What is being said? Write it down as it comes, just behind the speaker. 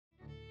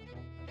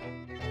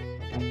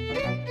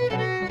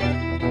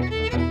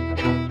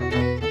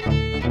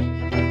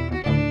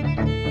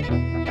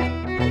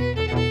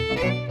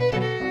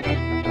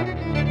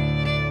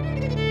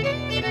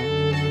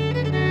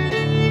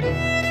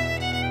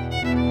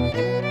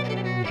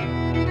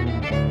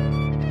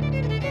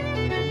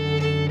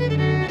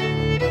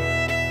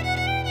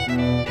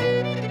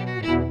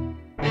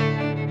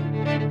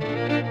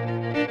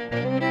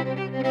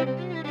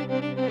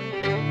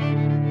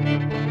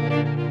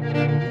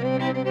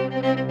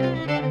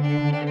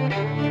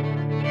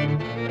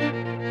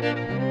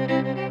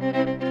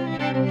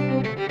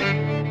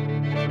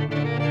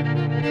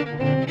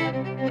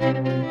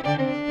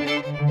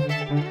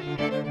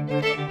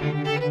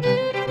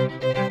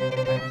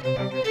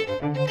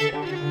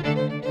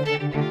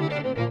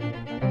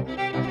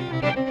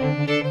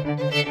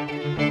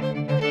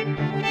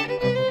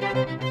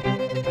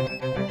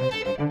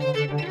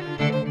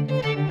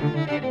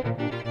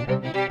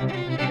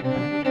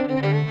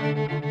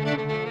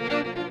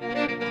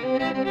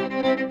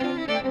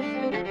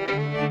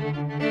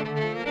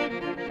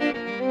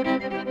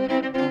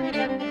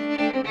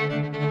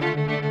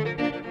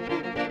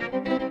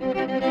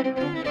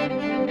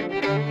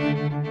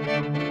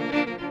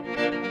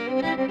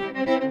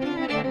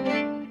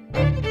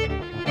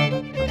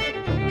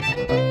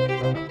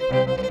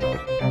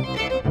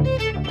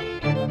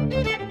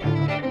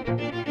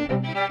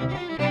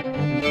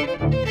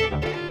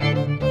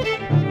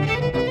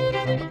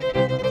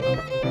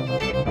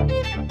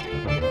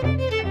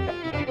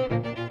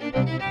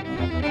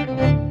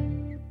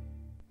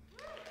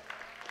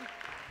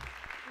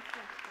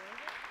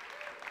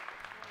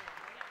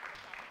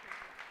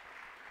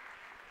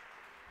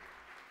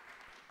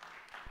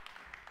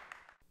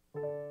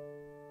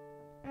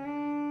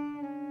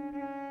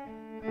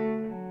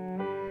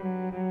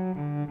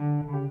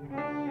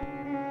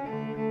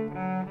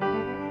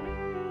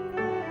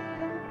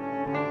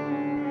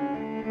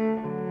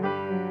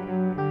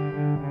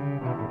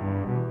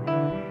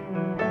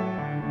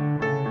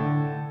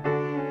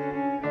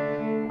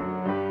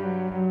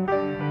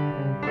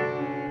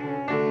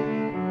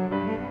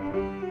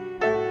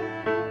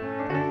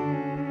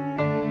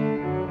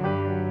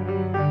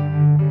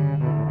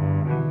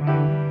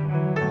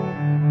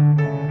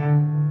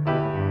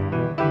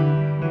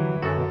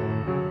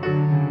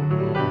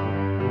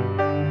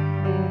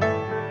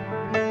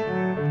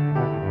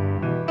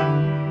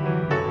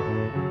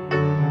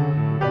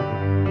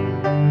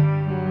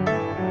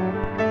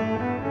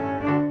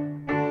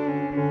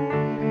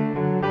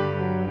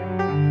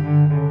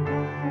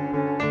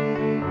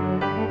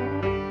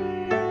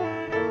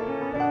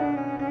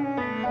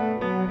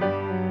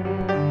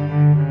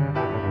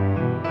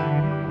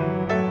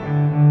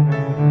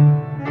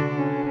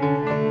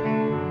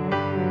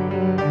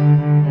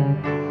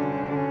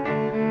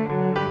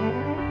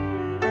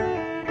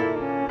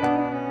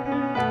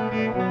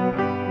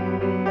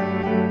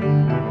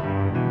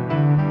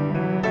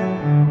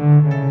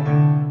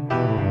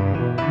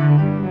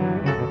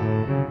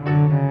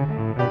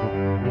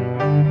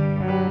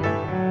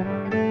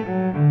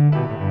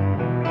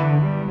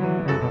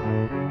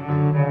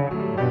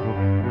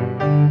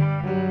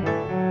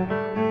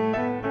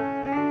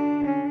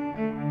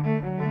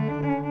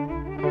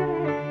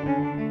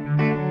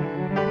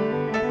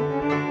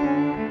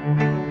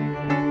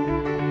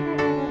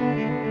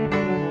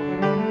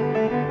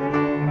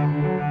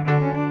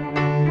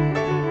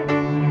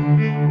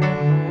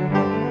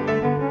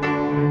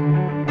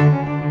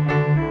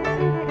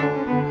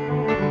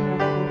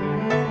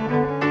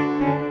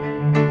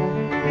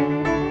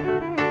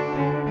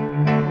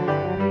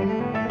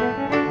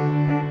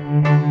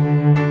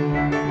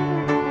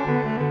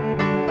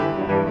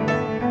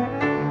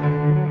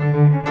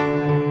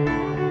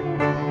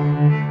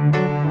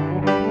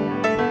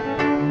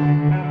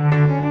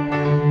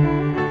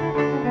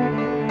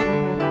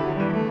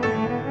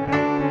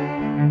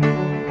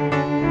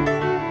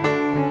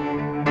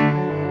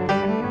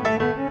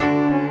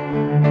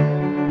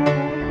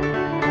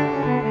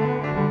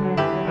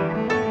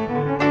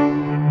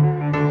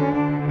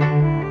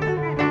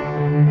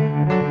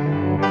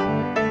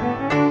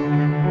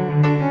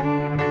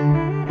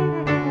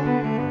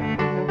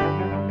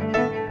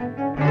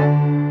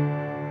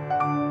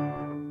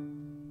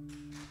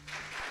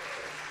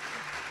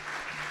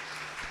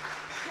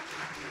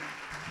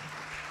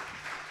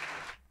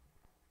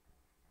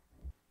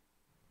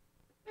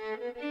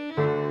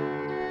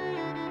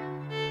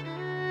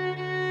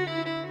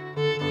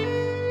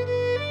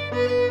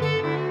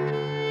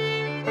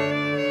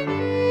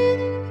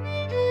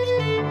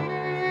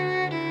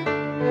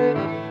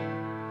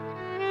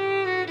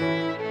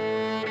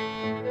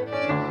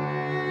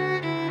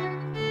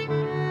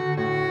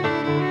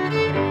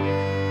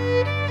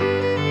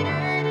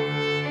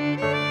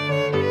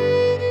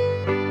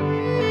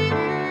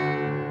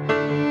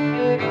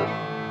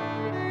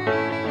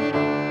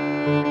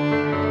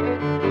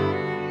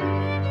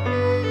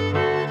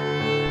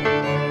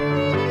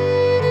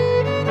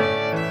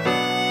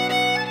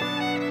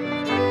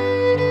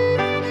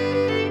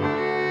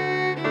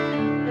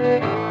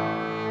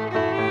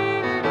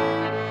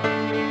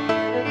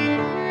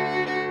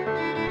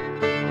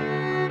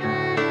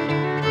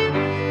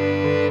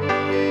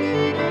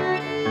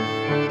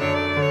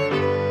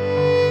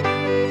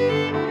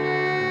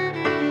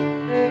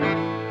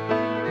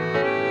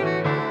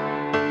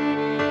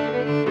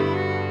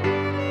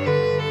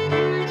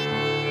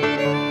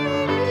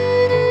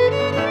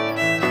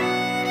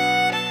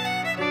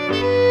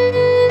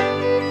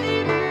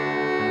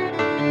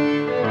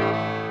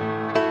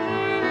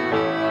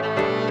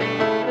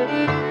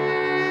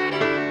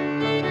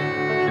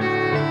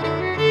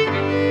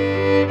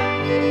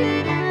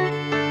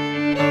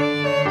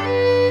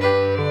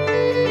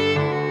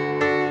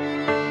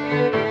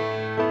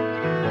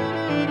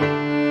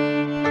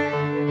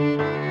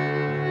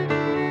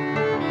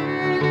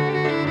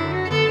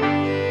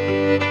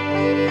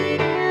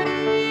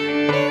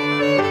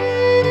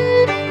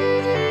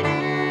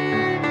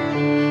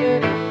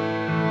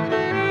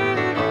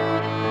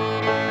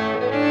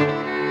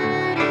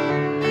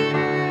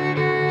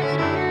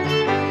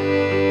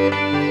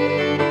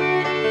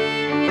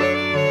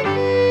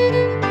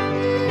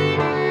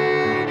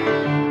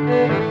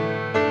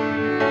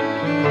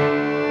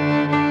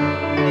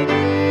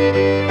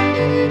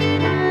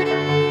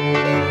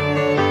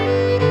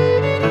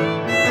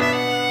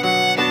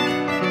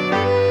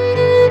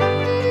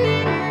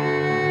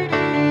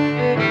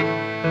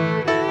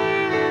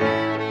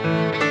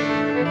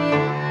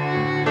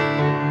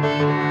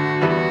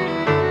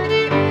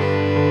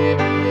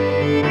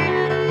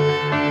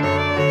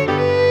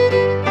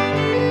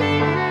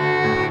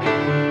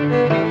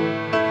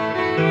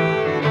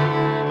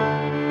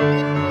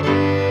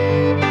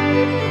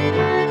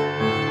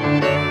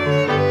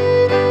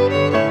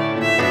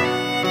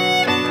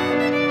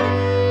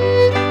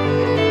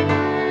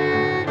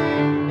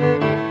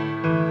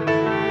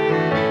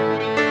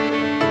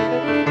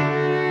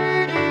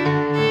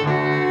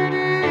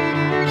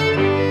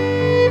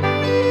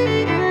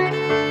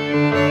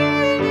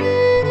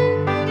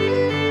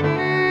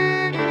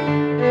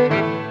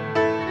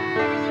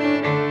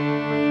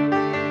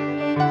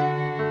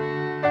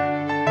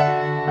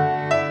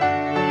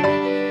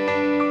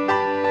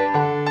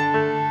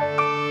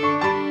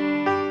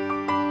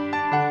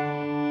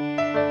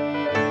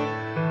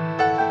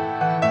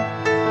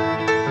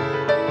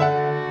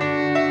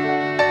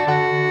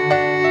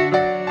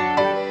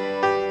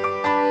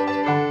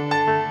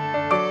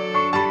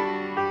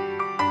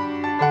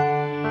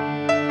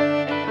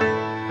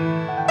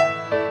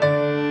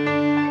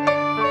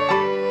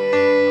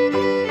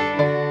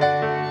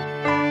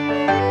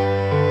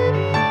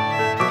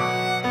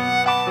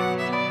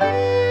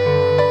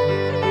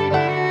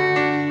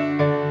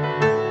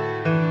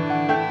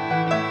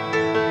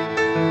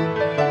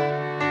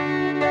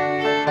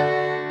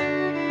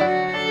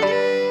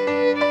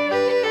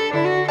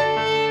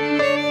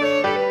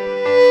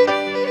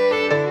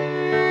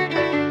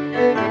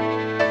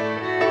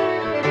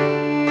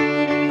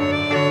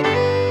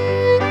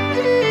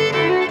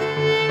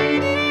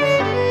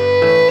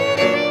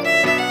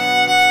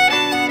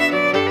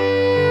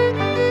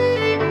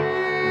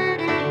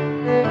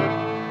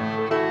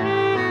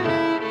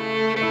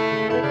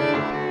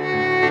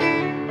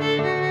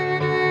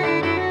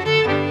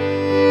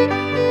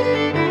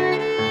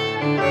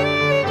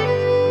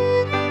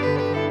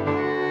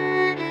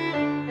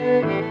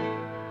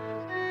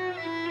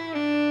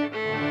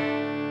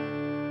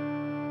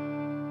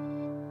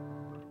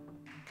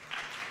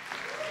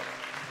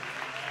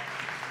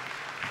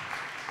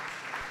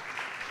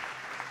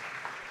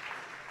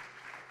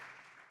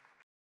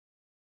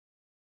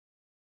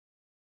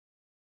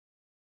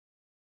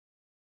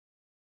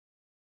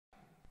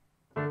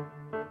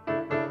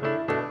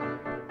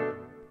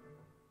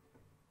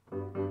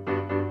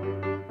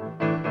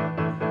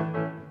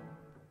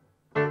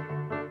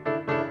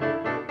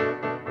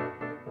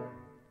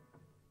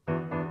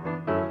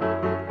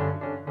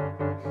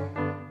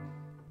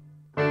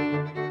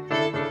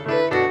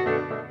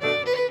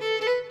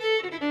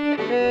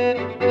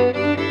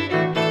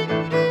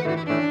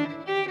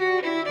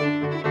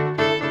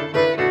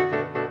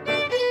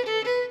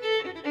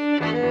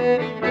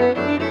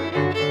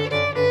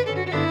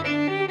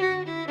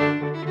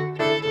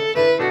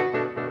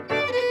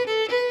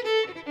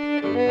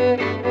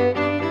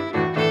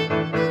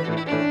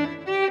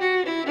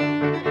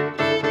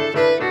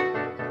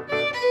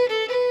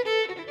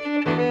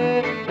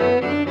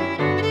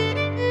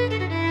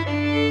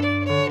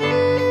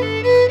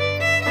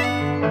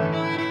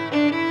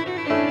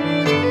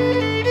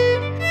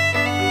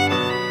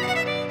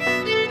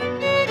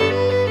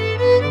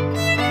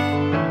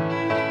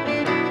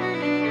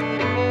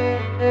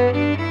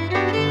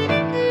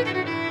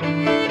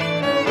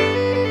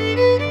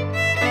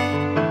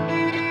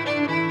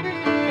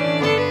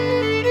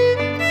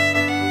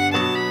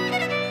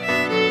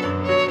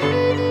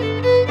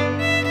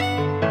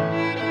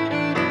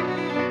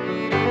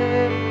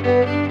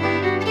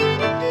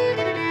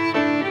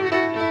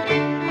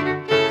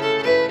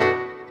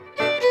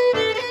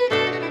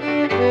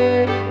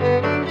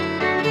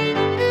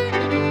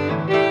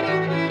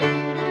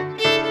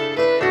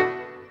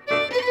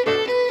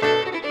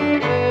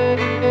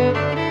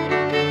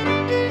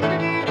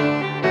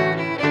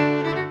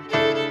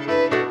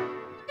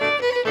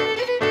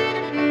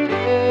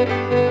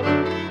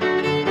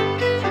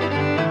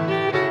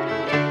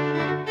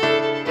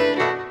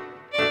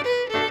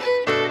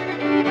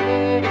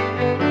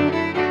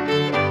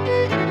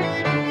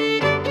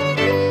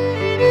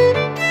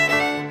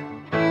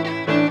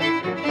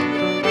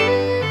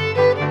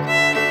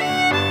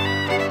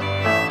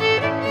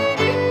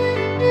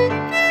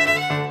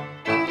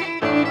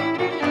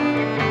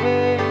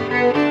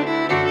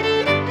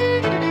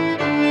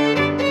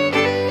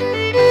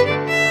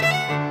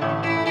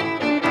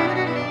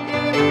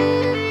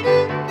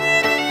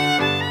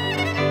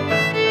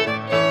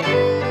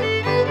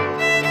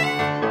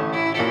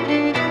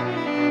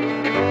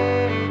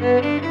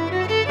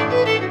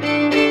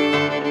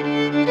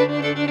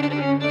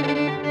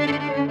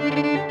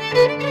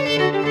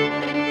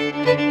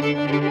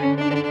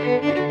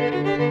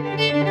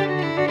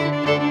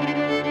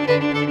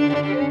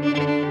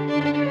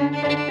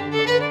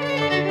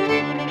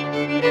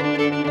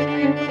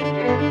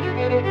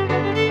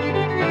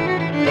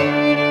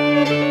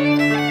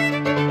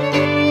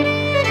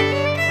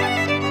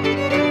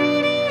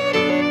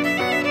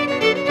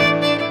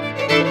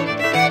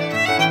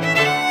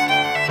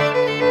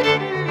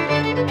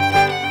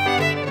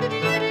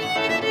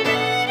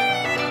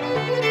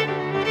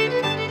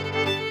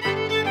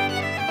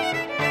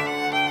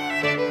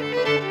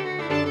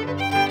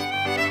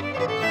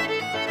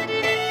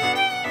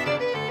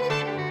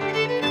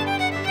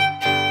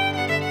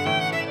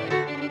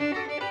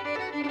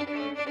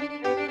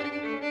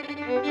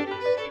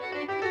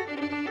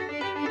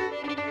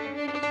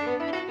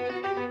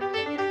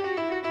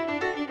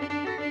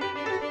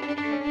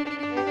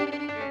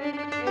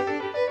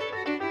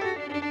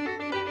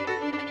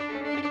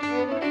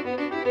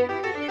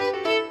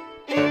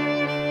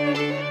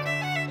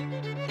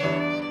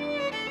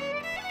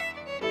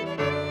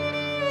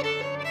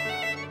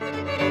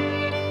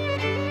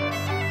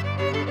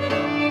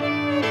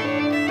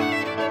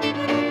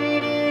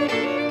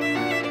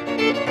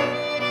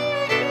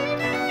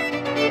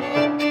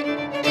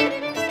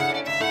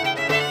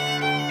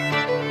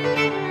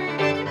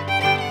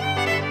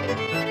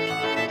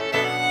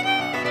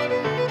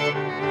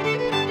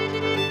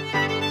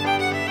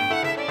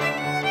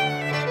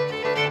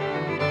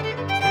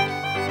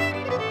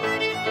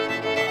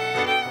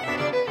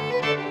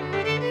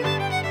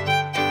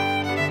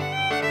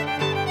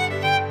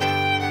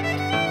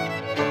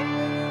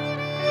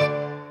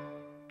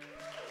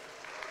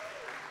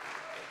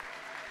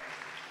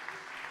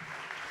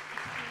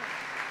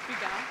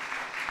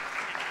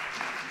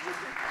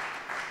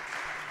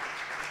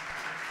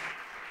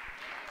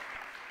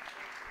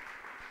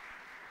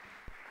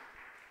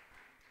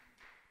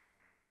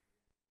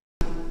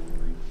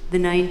The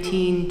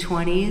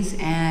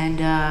 1920s, and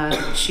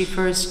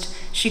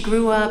she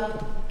grew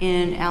up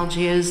in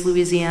Algiers,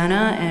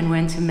 Louisiana, and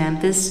went to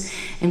Memphis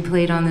and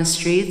played on the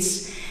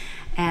streets.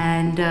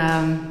 And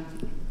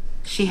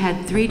she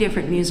had 3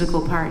 different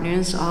musical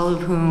partners, all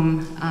of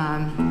whom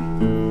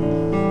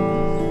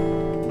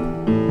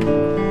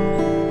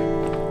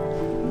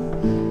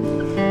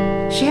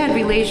she had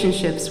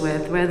relationships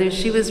with. Whether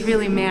she was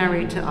really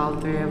married to all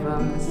 3 of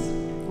them is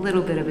a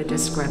little bit of a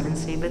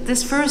discrepancy. But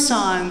this first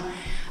song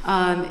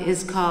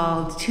is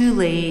called Too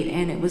Late,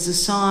 and it was a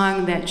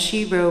song that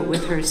she wrote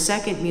with her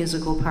second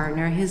musical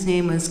partner. His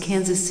name was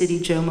Kansas City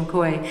Joe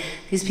McCoy.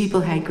 These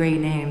people had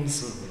great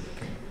names.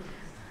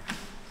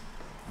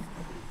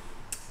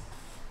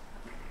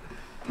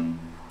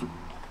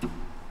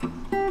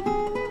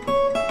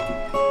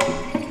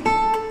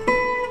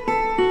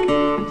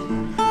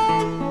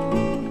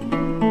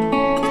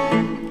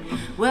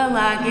 Well,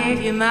 I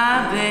gave you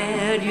my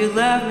bed, you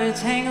left me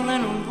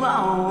tangling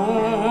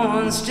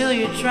alone. Still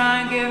you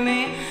try and give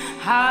me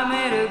how I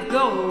made it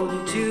go.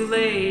 You're too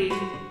late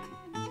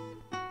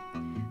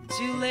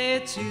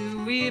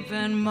to weep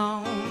and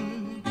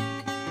moan.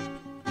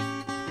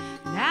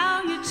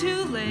 Now you're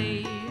too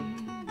late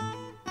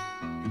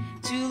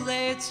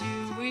to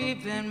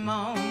weep and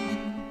moan.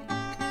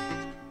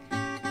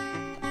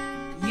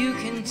 You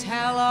can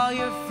tell all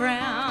your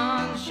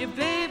friends your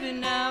baby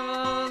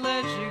never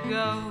let you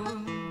go.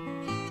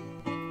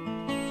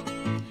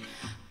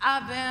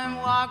 I've been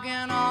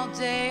walking all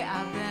day,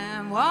 I've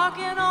been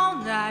walking all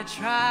night,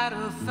 try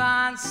to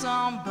find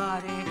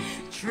somebody,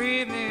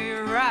 treat me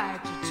right.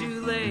 You're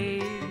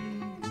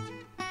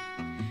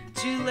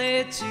too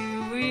late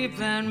to weep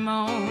and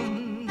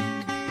moan.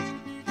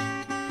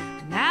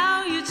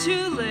 Now you're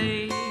too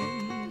late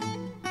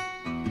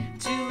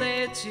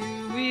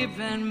to weep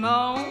and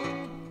moan.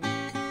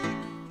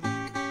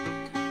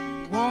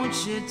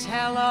 Won't you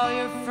tell all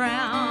your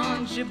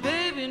friends your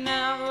baby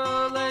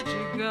never let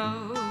you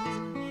go?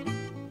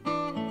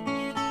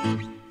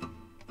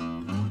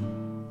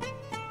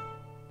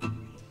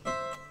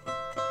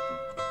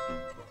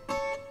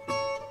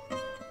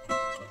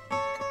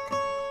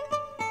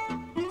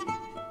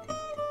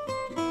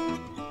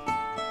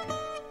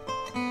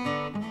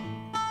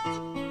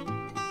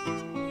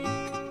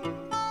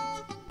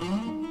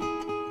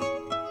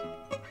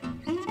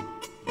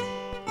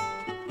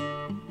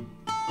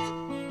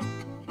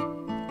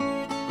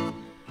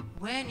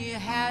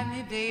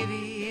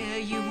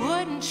 Baby, you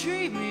wouldn't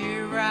treat me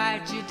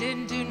right. You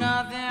didn't do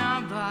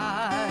nothing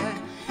but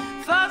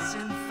fuss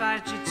and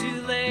fight. You're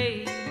too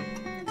late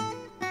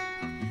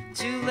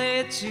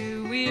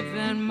to weep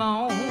and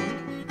moan.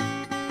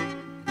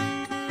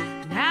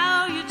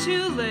 Now you're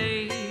too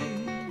late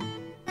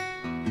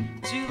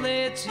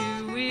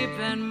to weep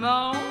and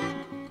moan.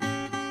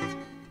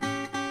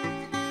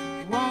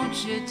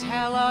 Won't you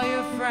tell all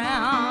your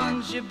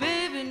friends your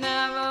baby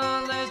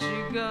never let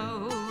you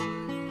go?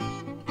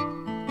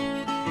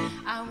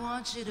 I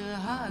want you to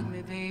hug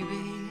me,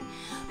 baby.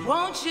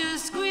 Won't you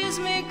squeeze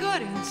me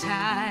good and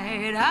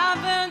tight?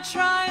 I've been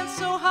trying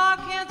so hard,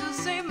 can't you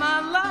save my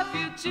life?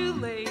 You're too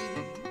late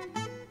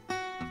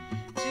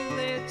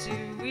to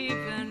weep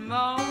and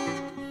moan.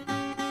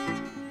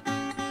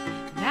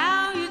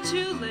 Now you're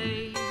too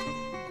late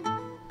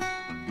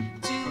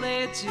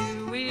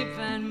to weep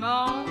and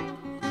moan.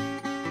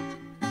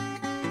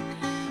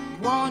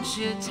 Won't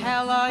you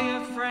tell all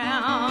your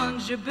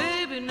friends your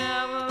baby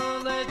never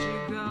let you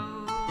go?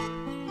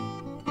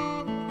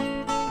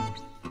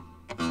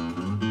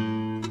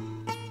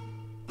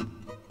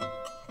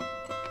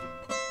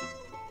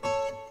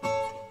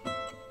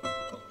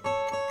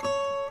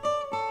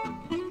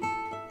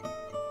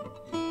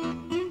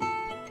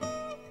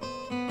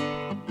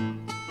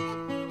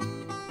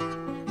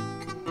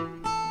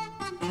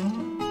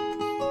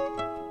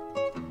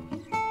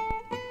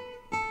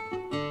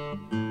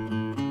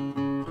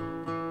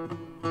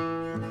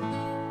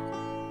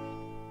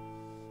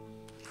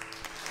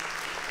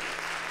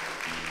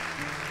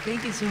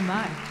 Thank you so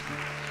much.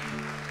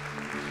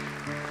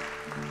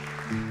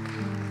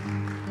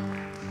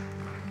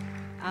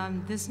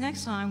 this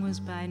next song was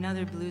by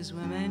another blues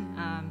woman.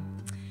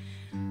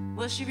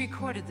 Well, she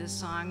recorded this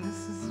song.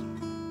 This is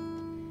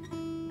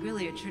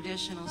really a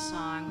traditional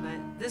song, but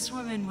this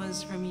woman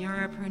was from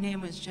Europe. Her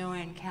name was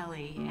Joanne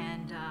Kelly,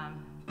 and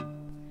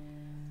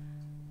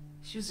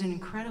she was an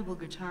incredible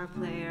guitar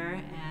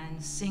player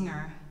and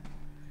singer.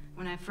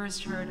 When I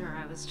first heard her,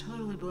 I was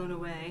totally blown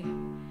away,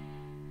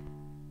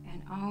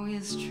 and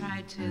always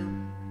tried to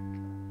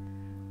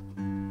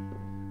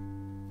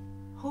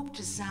hope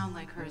to sound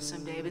like her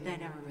someday, but that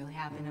never really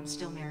happened. I'm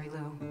still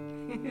Marylou.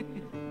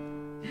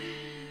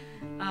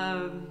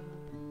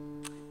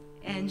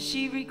 And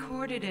she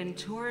recorded and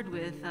toured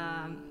with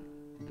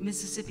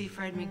Mississippi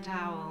Fred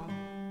McDowell.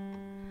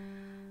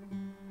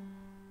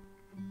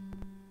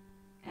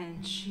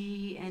 And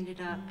she ended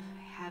up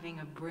having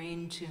a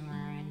brain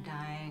tumor and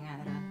dying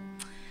at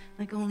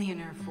like only in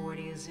her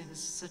 40s. It was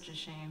such a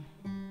shame.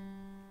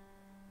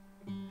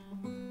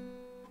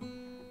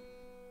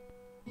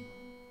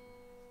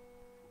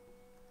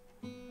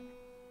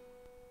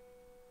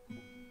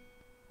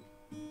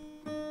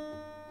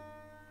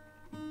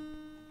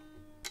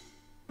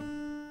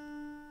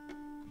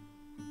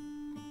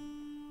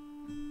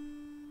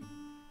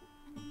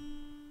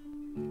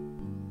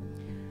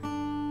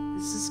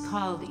 This is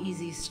called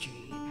Easy Street.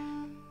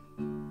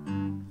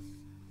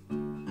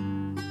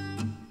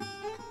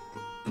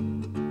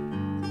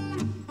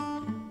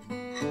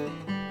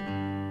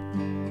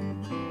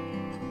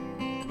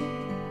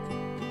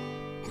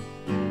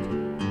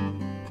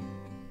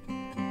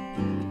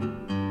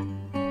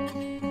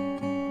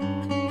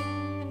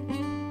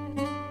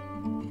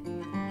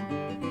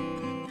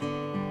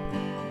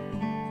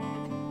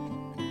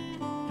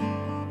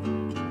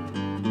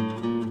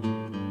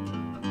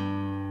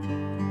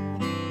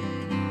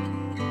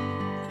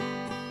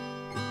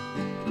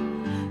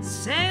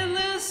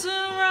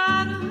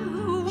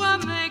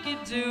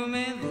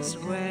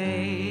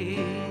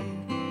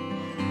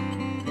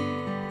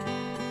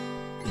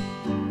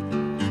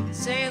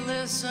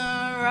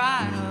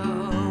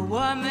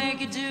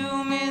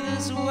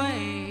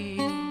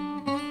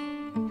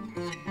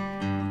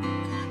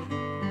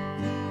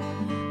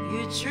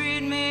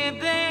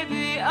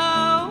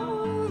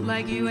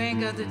 You ain't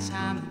got the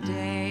time of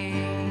day.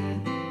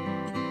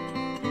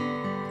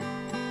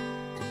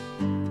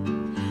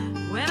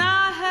 When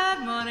I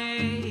had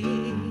money,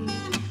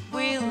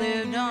 we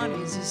lived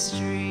on Easy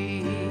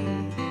Street.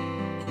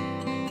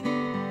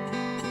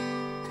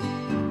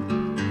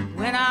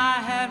 When I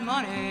had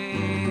money,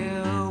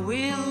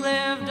 we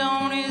lived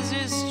on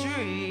Easy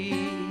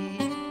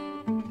Street.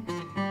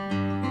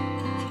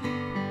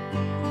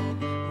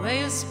 Where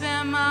you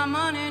spend my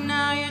money,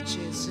 now you're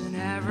chasing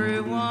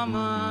every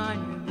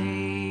woman.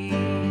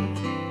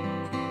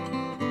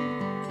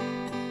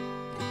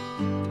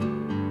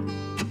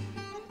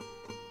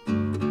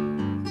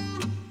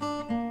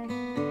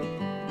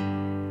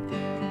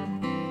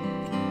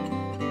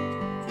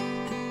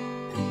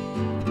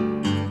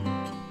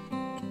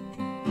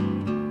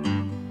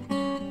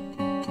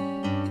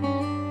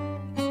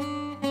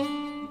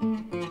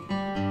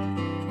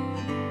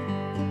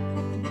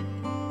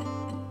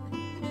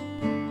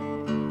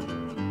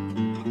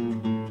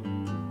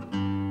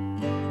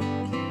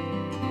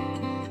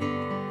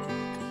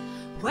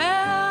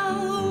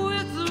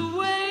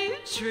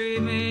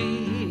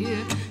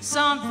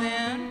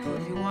 Something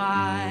pretty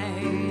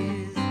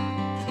wise.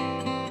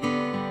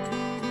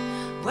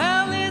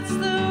 Well, it's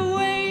the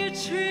way you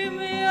treat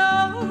me,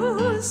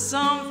 oh,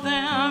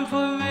 something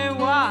for me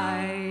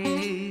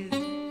wise.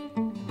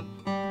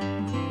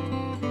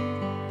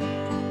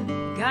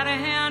 Got a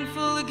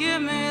handful to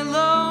give me,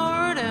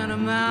 Lord, and a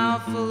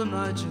mouthful of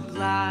much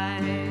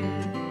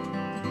obliged.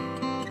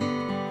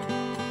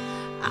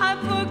 I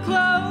put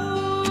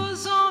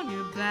clothes on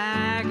your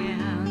back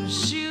and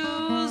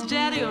shoes,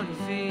 Daddy, on your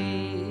feet.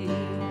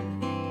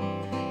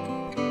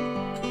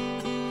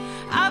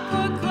 I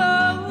put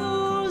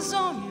clothes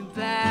on your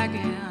back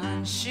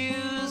and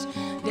shoes,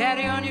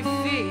 Daddy, on your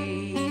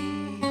feet.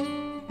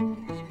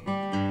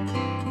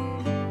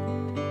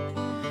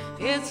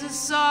 It's a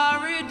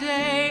sorry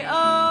day,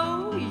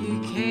 oh,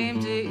 you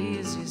came to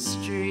Easy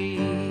Street.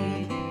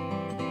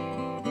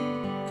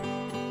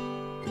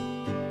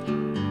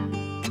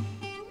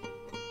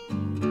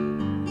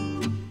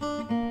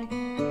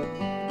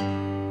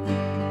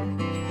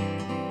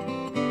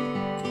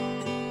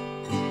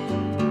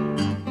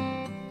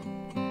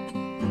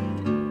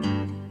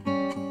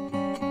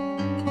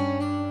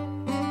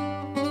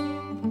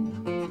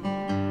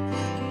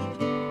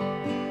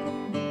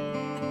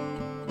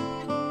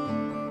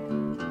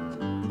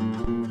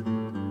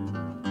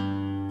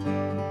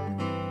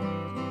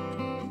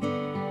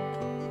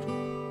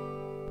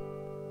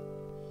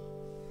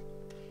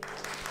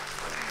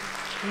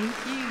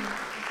 Thank you.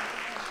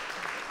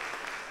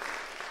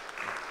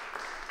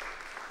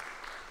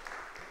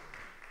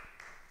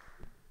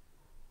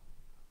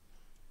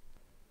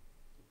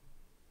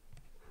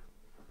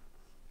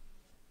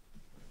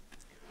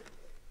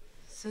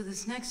 So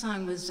this next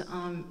song was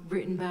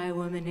written by a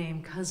woman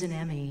named Cousin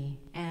Emmy,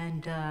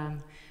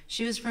 and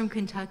she was from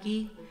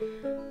Kentucky.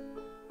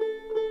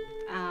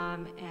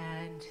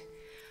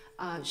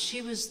 and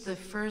she was the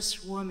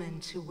first woman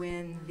to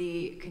win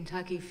the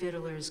Kentucky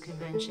Fiddlers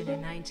Convention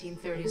in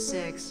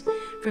 1936.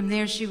 From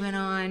there, she went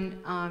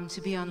on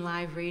to be on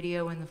live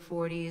radio in the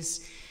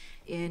 40s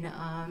in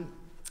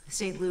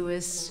St.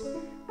 Louis,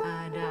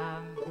 and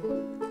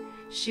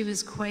she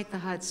was quite the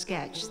hot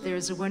sketch.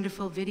 There's a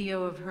wonderful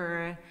video of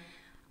her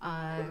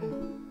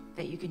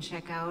that you can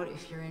check out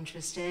if you're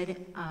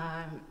interested,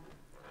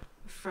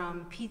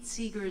 from Pete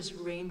Seeger's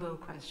Rainbow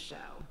Quest show.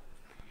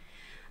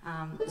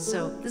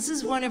 So this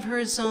is one of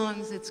her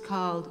songs. It's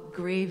called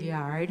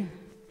Graveyard.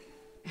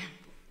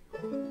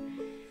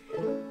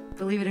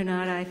 Believe it or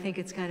not, I think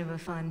it's kind of a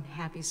fun,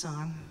 happy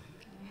song.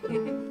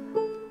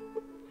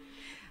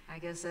 I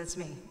guess that's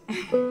me.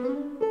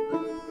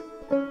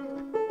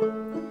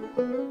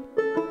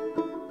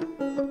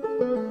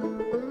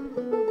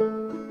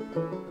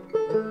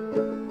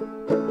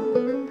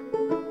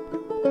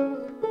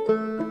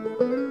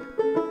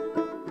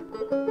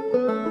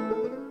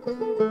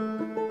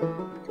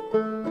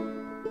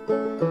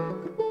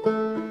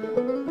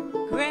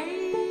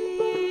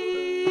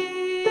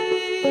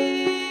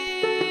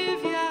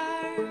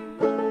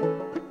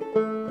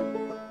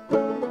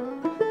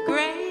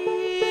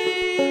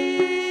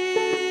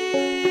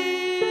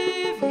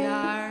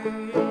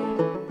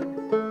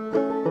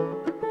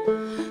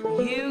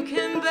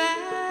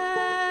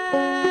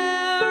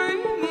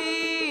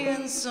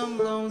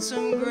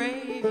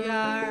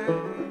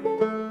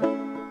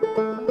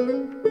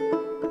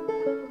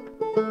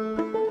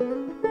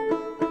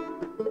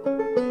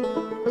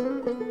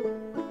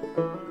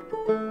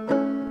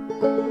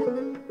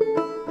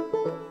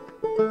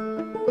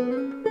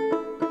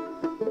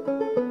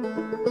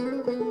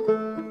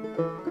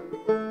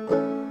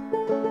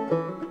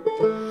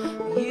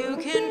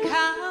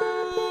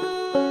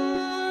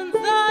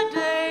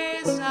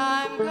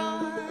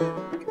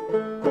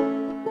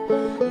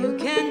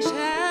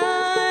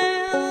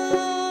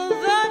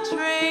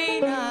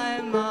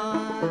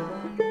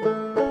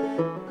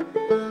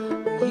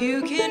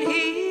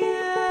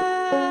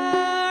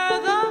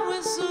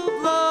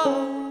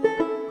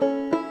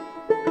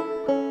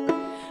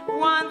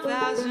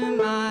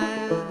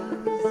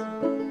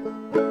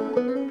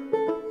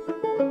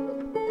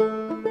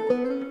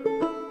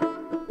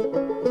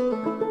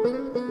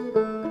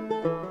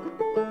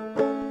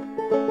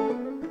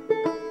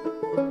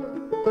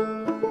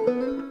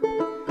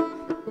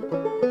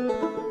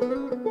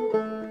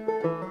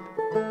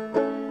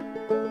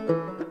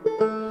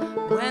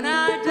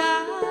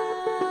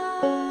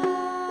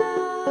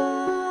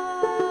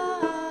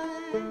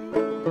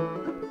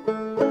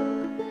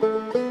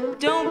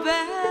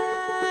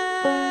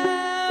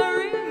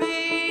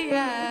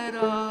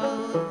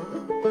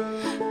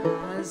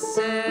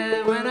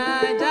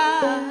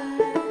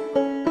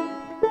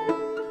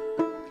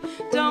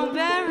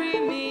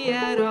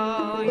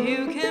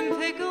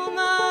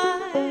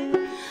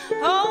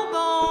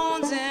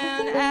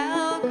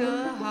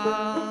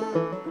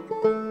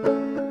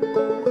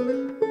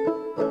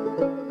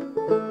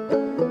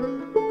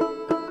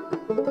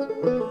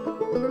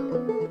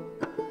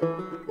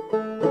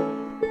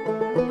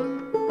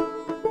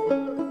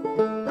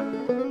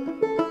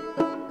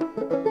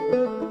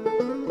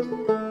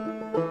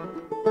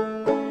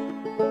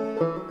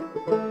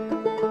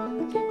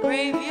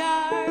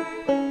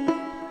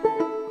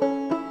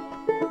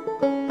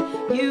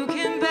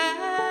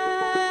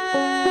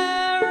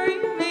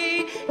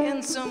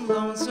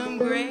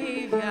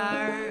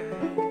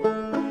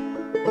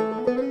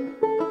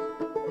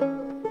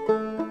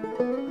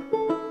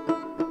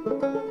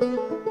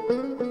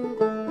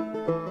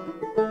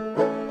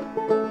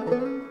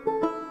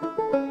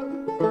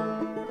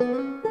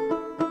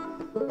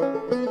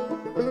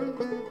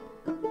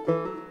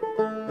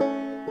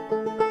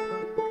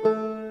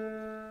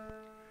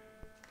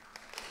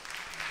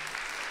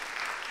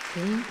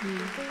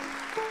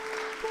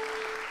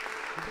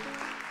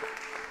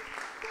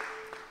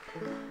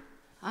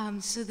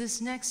 So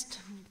this next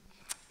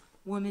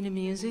woman in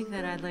music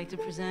that I'd like to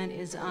present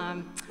is,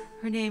 her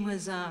name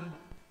was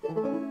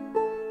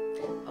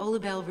Ola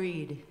Belle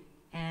Reed,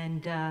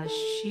 and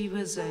she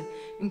was an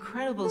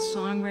incredible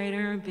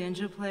songwriter,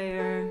 banjo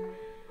player.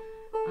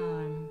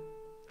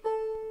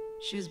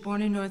 She was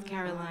born in North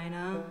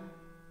Carolina,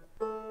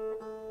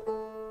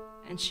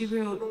 and she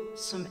wrote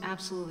some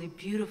absolutely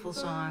beautiful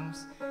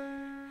songs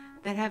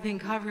that have been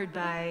covered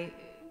by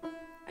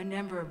a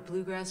number of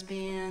bluegrass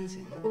bands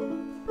and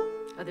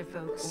other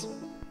folks.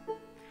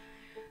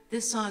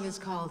 This song is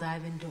called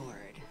I've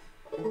Endured.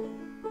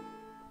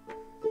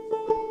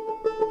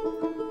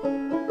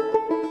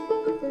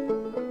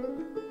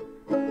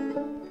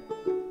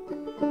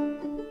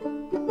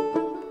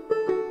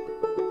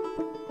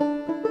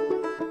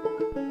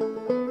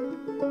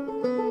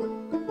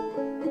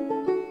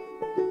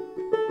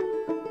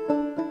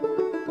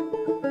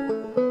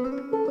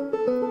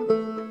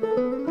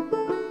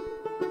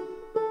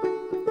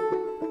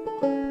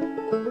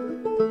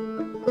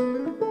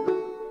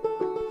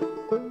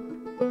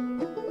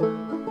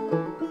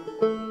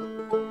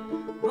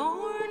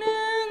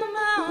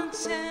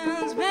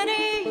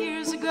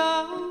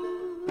 go.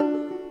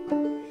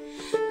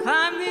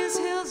 Climb these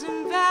hills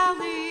and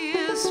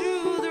valleys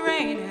through the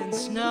rain and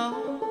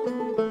snow.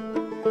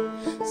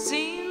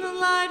 Seen the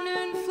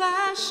lightning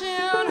flash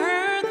and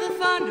heard the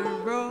thunder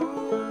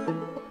roar.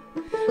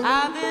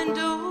 I've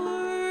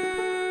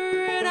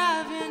endured,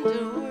 I've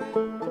endured.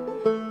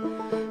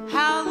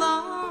 How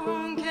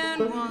long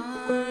can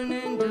one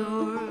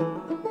endure?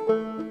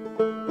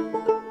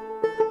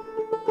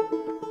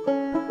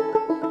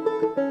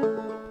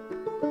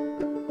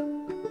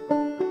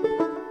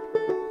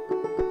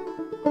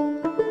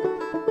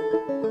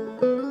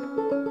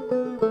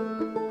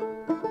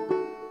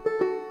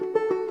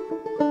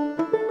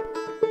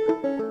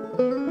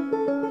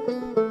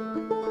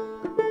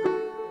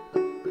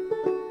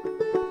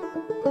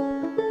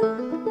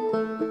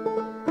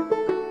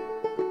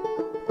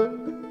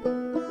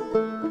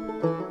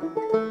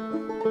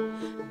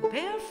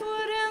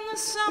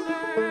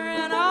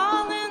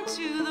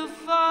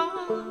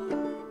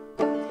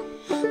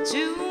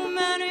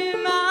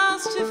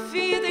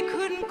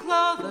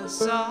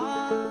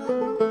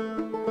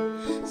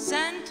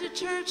 Sent to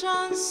church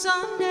on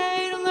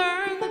Sunday to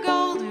learn the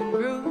golden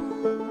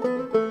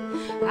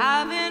rule.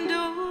 I've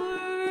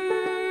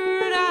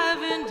endured,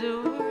 I've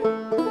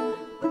endured.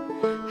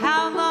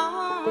 How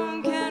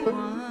long can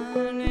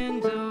one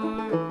endure?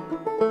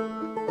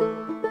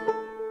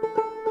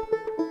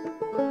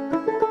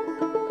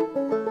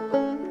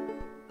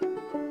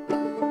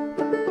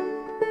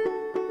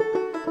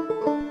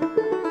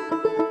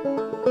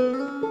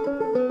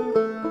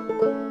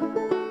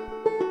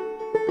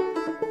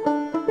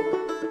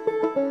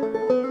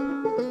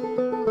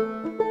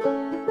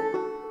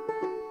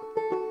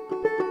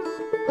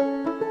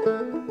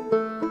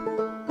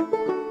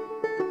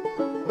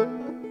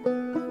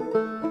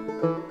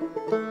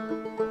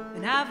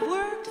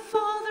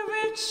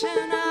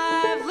 And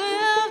I've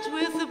lived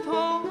with the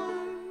poor.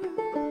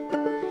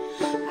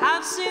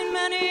 I've seen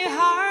many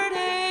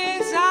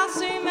heartaches, I'll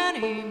see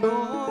many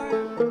more.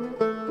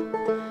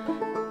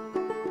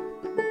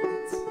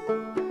 It's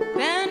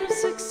been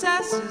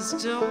success's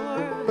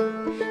door.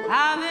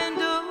 I've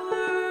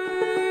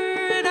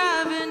endured,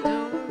 I've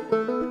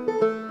endured.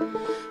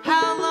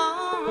 How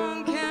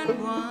long can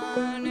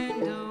one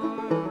endure?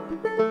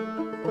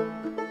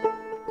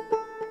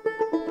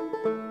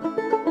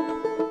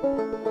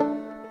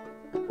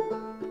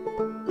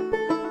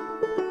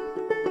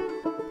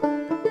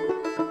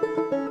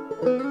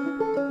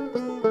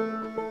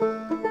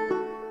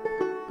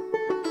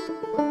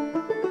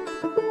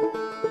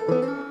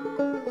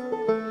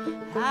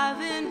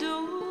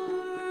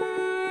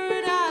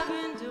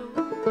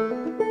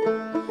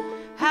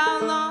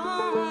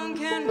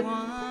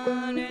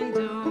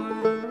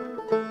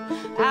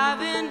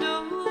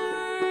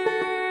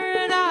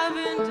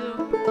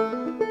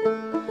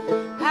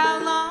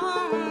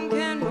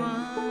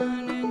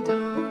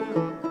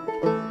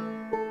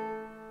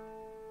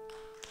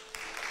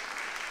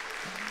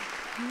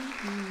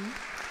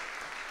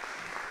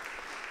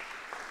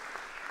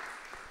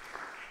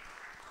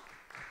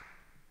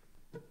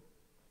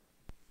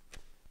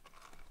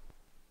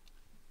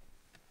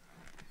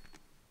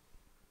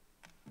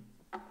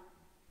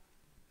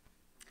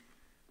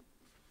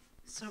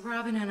 So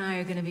Robin and I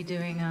are going to be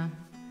doing a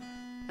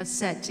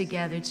set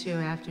together too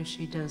after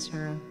she does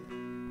her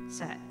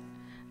set.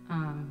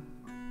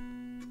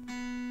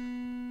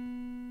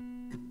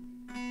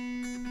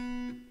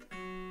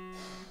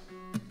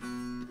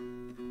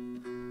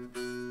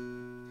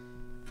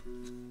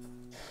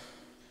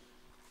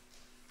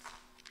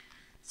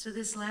 So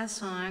this last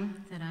song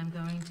that I'm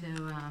going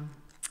to,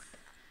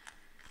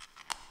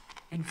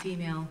 and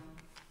female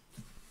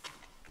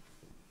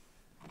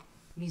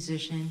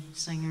musician,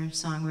 singer,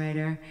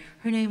 songwriter.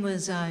 Her name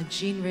was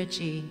Jean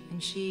Ritchie,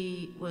 and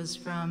she was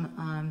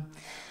from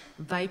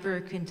Viper,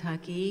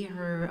 Kentucky.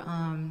 Her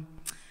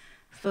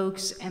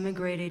folks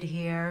emigrated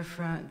here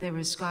they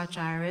were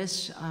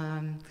Scotch-Irish,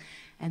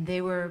 and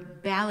they were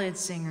ballad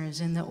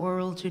singers in the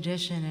oral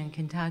tradition in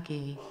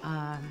Kentucky.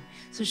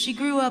 So she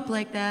grew up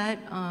like that,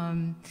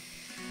 and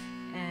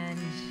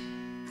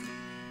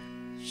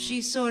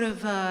she sort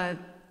of,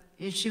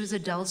 she was a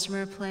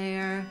dulcimer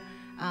player,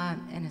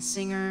 and a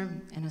singer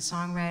and a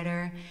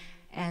songwriter,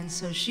 and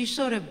so she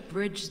sort of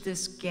bridged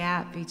this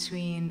gap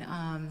between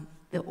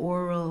the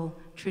oral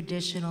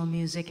traditional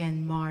music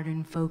and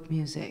modern folk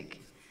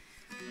music.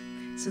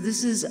 So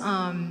this is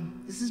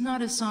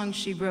not a song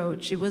she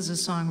wrote. She was a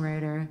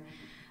songwriter,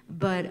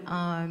 but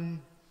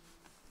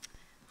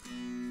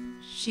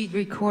she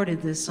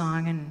recorded this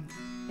song, and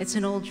it's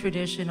an old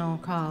traditional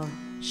called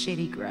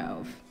Shady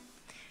Grove.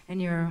 And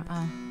you're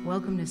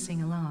welcome to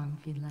sing along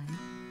if you'd like,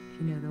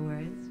 if you know the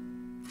words.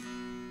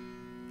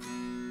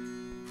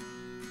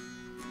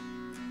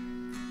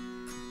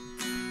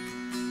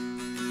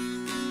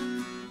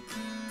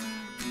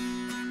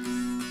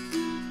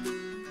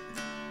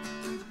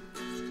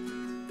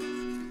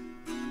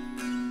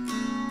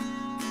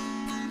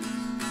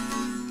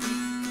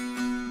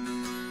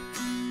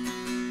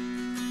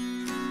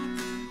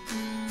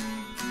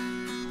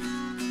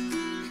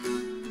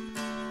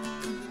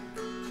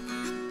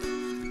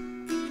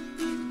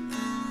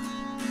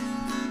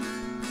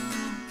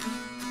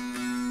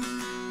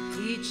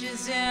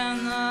 Peaches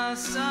in the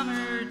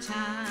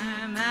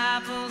summertime,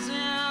 apples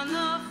in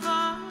the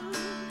fall.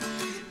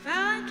 If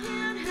I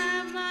can't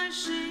have my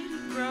shady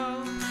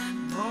grove,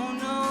 oh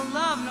no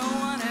love, no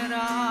one at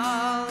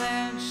all.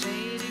 And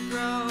Shady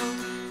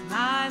Grove,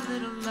 my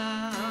little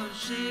love,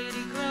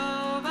 Shady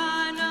Grove,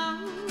 I know.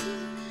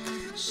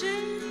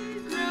 Shady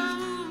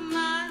Grove,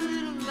 my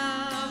little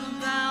love, I'm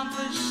bound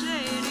for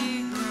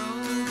Shady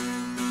Grove.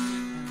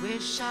 I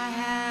wish I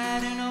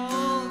had an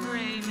old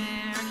gray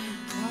mare,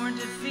 born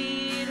to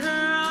feed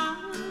her on.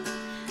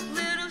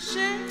 Little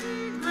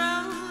Shady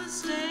Grove,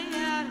 stay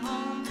at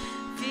home,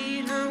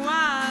 feed her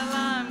while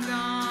I'm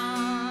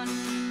gone.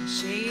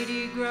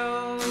 Shady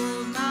Grove,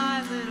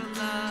 my little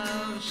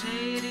love,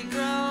 Shady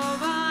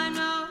Grove, I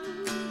know.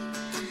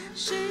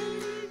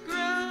 Shady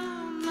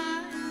Grove,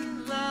 my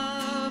little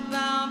love,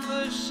 bound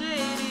for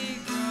Shady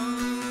Grove.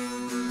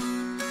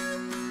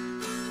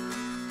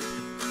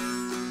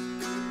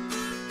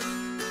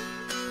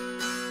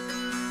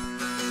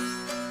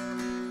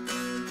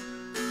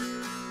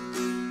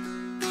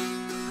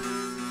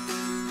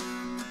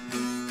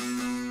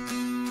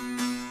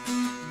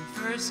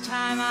 The first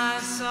time I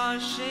saw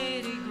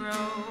Shady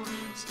Grove,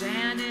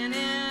 standing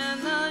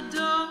in the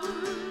door,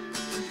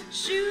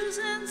 shoes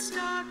and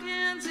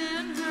stockings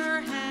in her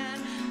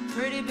hand,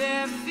 pretty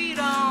bare feet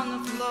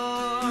on the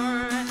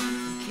floor. A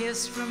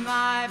kiss from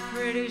my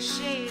pretty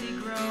Shady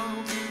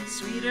Grove,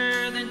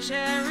 sweeter than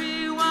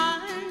cherry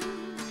wine.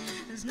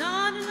 There's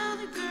not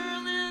another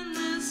girl in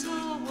this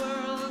whole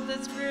world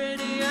that's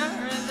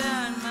prettier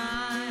than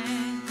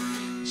mine.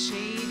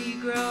 Shady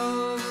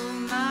Grove,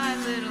 my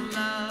little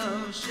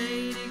love,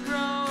 Shady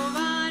Grove,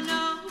 I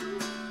know.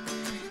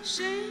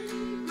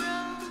 Shady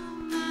Grove,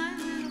 my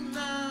little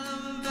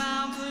love, I'm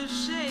bound for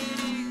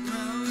Shady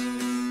Grove.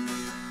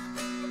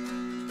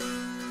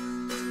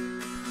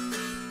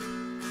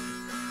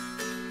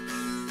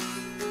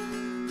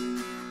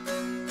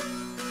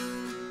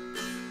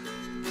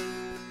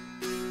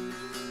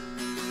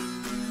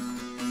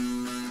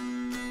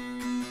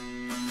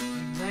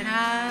 When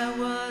I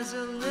was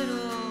a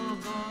little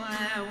boy,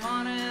 I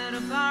wanted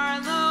a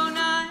Barlow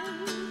knife.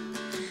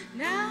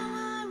 Now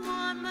I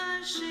want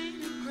my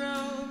Shady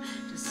Grove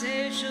to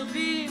say she'll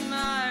be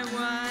my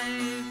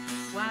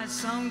wife. Why,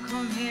 some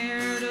come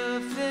here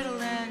to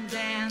fiddle and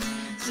dance,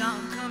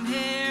 some come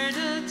here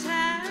to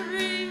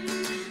tarry,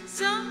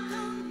 some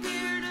come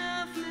here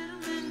to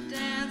fiddle and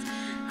dance,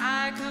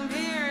 I come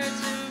here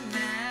to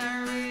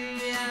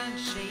marry. And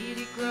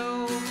Shady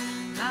Grove,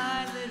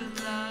 my little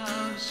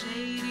love,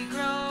 Shady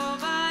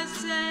Grove, I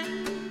say.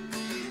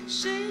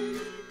 Shady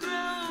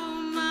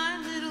Grove, my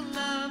little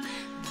love,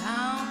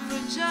 bound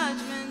for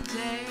Judgment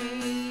Day.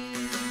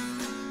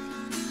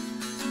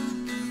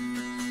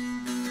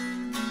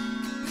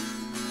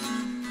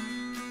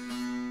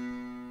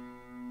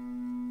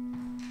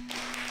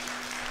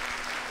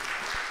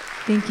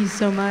 Thank you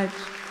so much.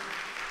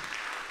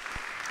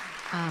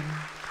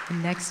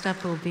 Next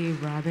up will be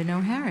Robin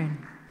OHerin.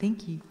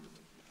 Thank you.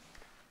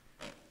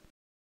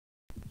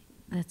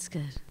 That's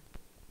good.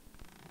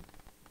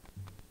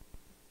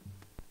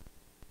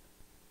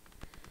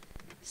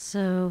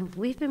 So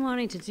we've been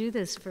wanting to do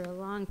this for a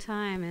long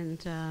time,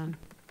 and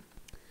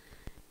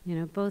you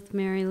know, both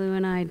Marylou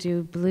and I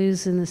do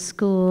blues in the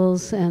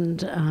schools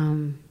and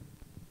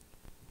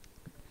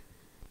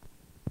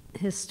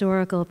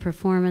historical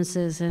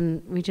performances,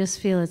 and we just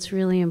feel it's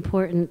really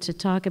important to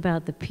talk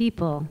about the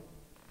people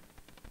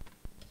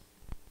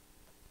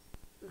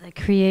that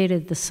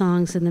created the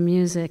songs and the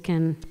music,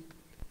 and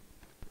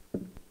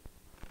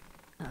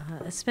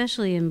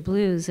especially in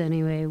blues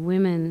anyway,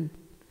 women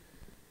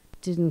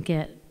didn't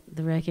get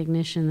the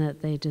recognition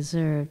that they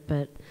deserved.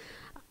 But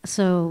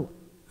so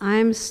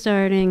I'm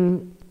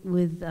starting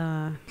with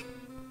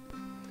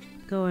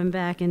going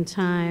back in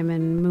time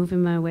and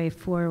moving my way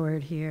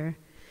forward here.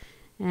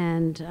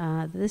 And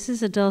this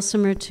is a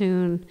dulcimer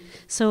tune.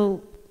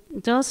 So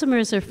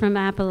dulcimers are from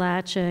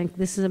Appalachia.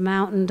 This is a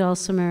mountain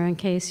dulcimer, in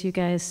case you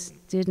guys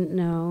didn't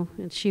know.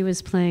 And she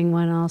was playing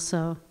one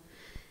also.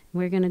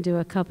 We're going to do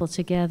a couple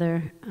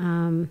together.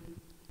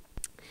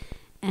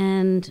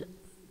 And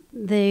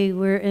they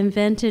were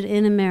invented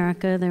in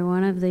America. They're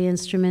one of the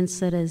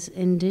instruments that is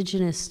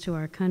indigenous to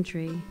our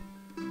country.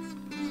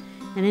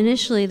 And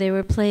initially they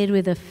were played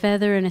with a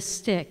feather and a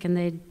stick, and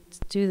they'd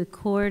do the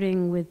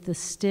chording with the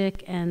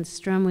stick and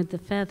strum with the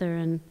feather,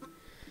 and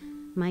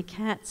my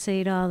cats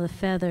ate all the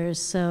feathers,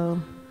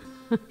 so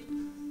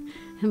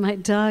and my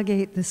dog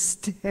ate the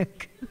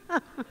stick.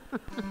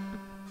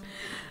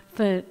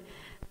 But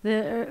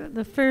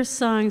the first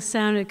song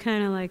sounded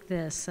kind of like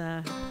this.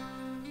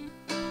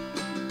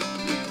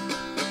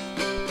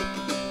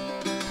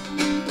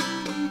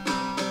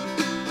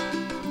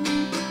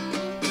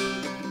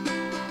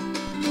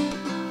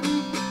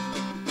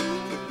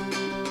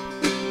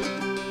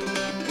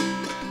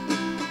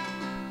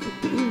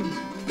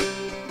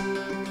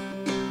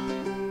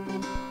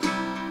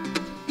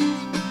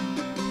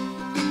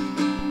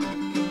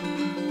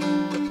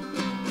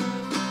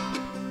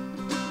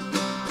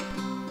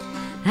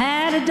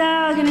 Had a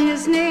dog and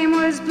his name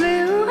was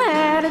Blue.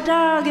 Had a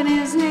dog and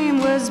his name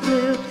was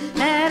Blue.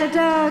 Had a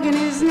dog and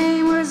his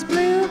name was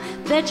Blue.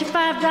 Bet you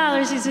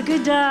 $5 he's a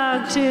good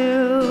dog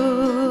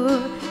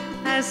too.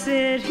 I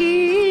said, here,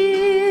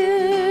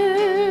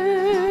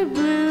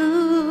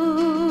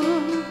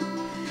 Blue,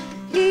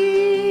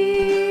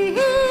 here,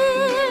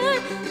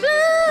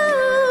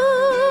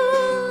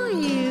 Blue,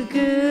 you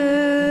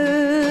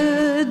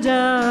good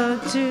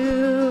dog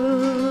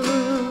too.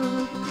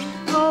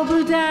 Old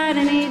Blue died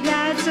and he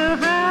died so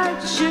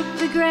hard, shook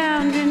the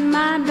ground in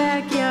my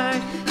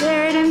backyard,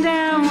 buried him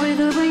down with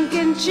a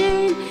winking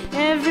chain.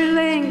 Every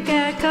link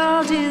I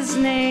called his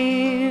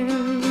name.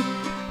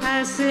 I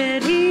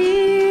said,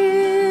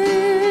 here,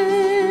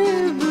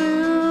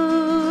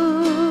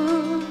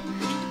 Blue,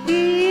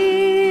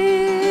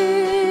 here,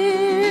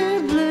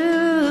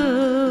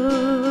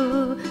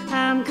 Blue,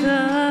 I'm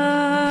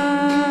coming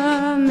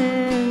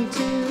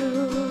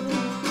too.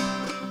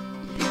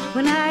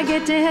 When I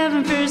get to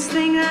heaven, first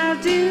thing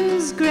I'll do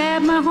is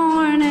grab my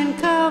horn and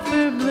call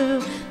for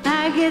Blue.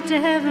 I get to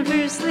heaven,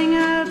 first thing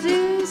I'll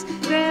do is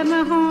grab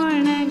my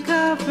horn and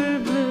call for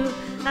Blue.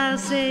 I'll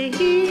say,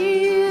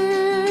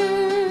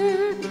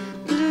 here,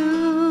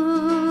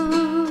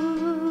 Blue.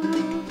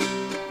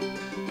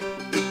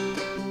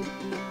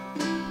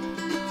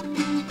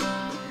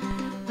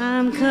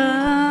 I'm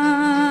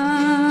coming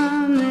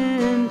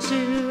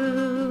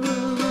too.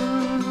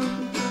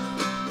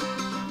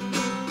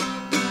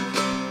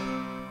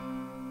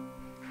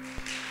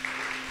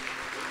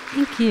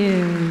 Thank you.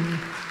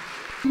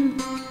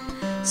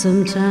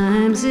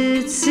 Sometimes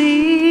it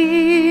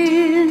seems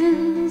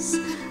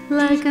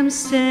like I'm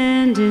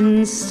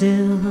standing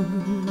still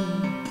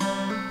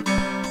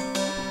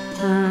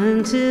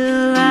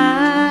until I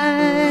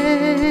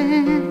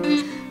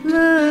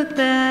look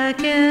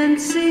back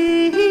and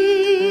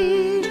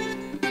see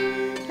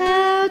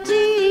how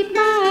deep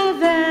my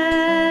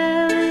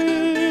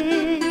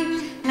valley,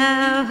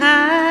 how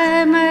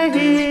high my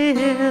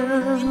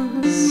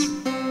hills,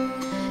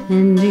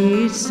 and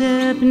each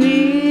step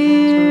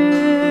near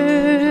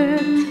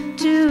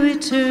to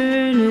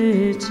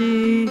eternity.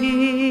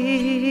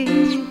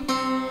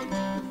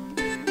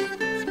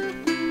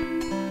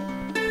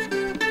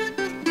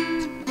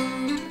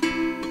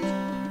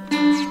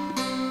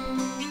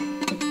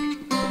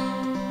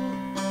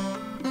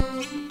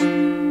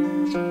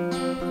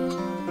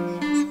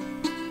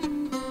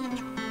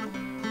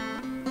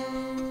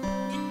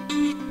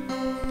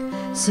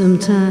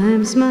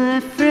 Sometimes my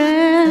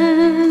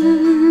friends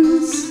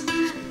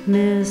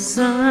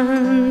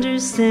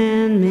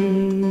misunderstand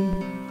me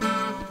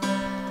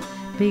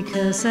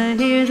because I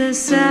hear the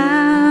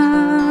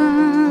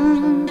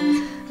sound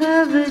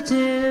of a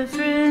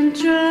different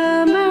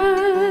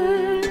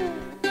drummer,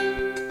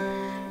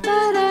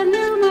 but I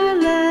know my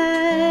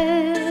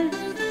life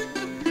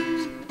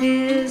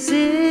is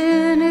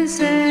in his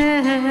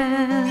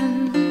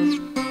hand,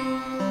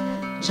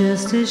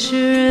 just as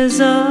sure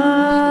as autumn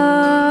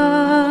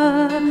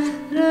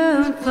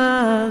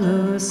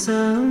follows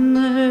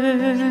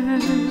summer.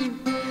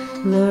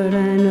 Lord,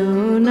 I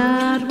know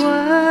not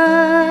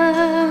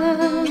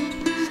what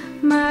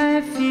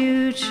my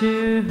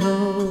future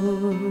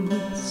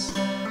holds.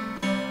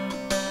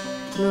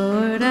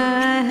 Lord,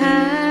 I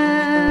have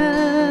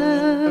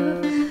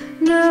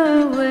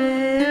no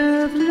way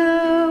of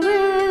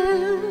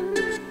knowing,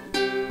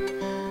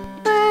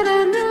 but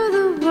I know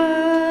the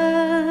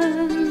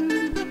one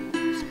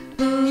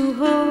who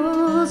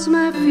holds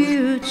my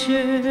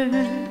future,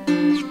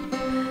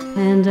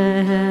 and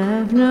I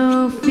have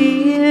no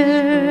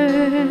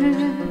fear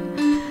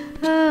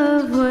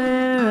of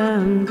where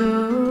I'm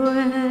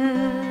going.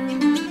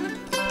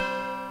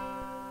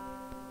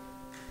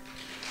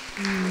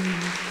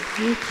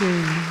 Thank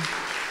you.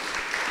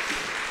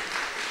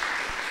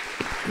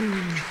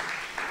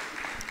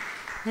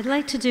 I'd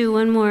like to do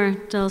one more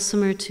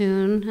dulcimer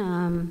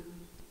tune.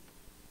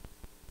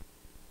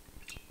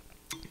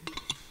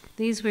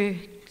 These were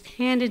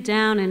handed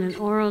down in an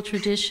oral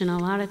tradition, a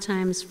lot of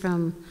times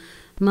from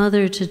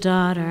mother to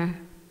daughter.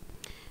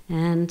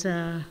 And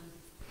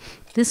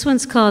this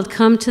one's called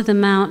Come to the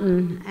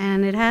Mountain,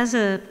 and it has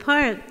a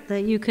part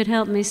that you could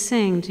help me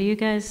sing. Do you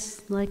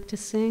guys like to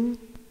sing?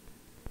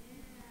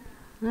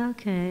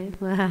 Okay,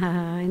 well,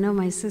 I know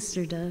my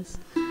sister does.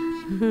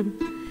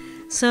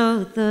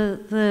 So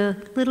the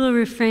little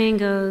refrain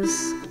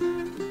goes,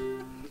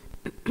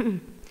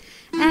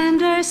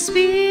 and our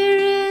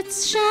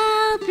spirits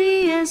shall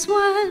be as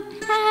one,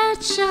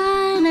 and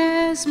shine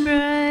as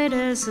bright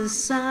as the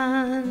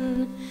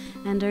sun.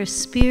 And our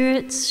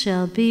spirits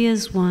shall be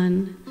as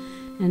one,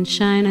 and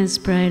shine as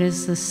bright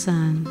as the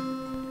sun.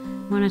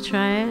 Want to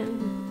try it?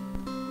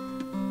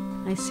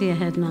 I see a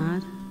head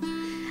nod.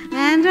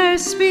 And our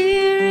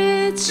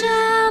spirits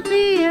shall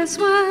be as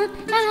one,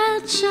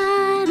 and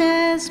shine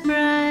as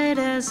bright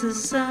as the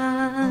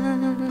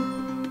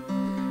sun.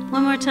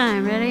 One more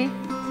time, ready?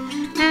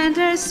 And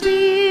our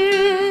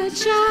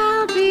spirits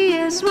shall be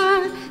as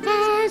one,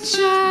 and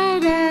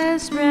shine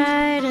as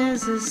bright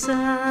as the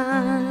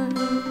sun.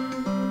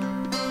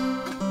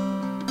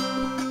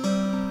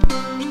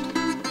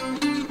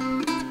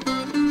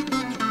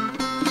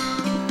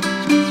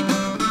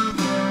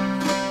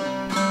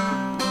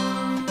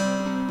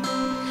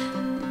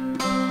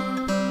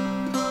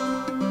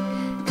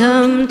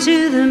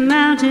 to the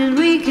mountain,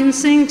 we can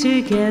sing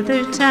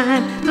together.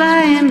 Time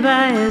flying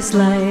by as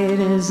light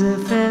as a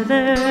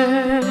feather,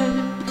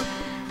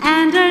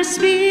 and our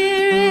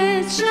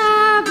spirits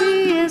shall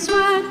be as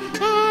white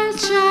and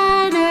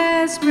shine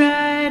as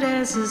bright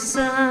as the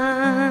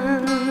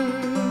sun.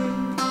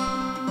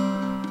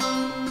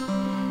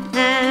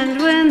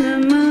 And when the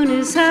moon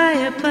is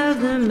high above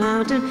the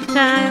mountain,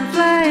 time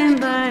flying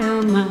by,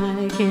 oh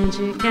my, can't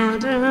you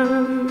count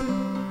 'em?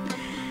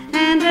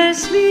 And our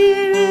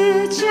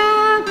spirits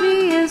shall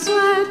be as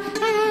white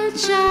and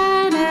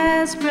shine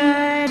as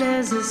bright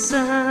as the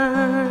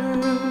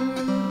sun.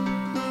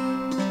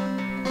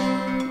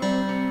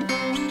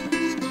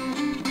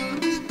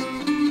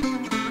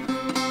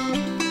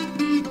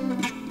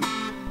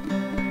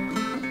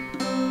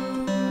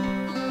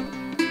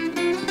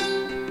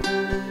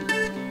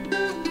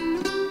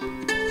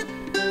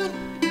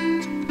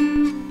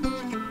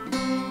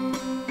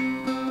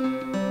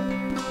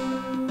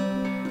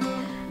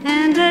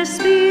 Our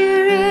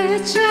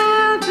spirit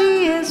shall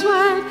be as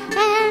white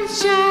and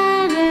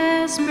shine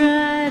as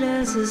bright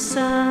as the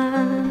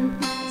sun.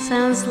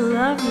 Sounds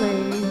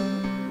lovely.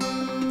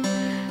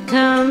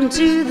 Come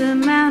to the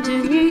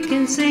mountain, we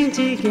can sing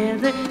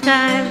together.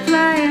 Time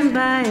flying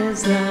by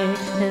as light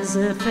as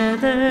a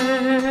feather.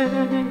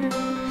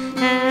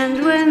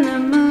 And when the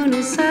moon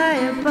is high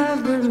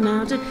above the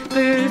mountain,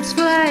 birds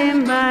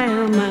flying by,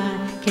 oh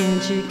my,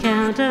 can't you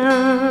count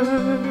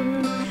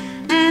 'em?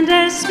 And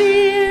our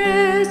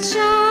spirits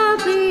shall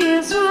be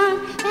as white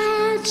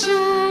and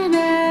shine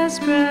as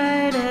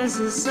bright as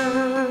the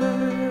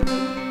sun.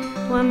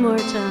 One more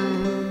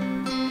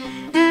time.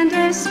 And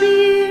our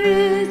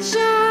spirits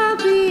shall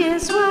be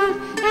as white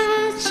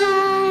and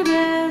shine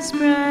as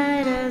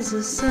bright as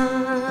the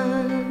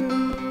sun.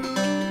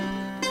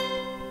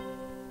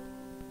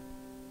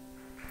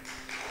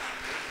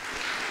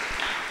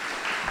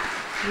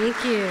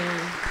 Thank you.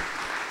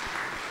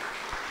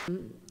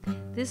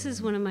 This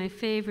is one of my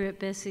favorite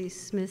Bessie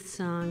Smith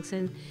songs,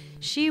 and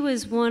she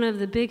was one of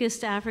the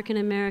biggest African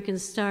American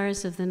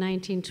stars of the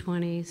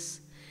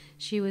 1920s.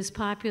 She was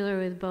popular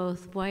with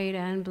both white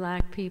and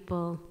black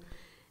people,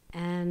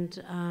 and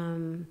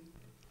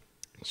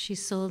she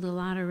sold a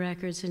lot of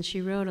records, and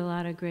she wrote a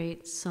lot of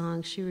great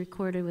songs. She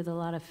recorded with a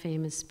lot of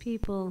famous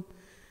people,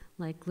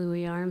 like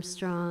Louis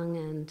Armstrong,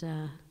 and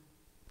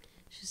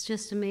she's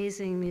just an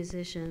amazing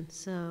musician.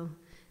 So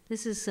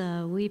this is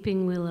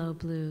Weeping Willow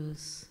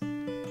Blues.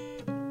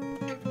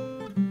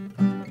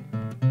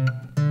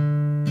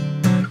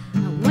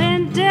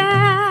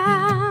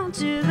 Down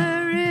to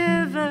the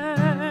river,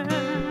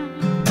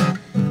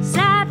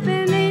 sat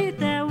beneath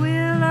that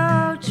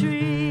willow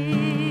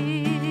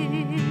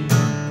tree.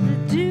 The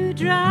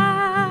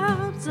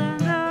dewdrops on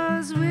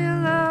those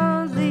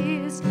willow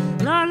leaves,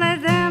 Lord,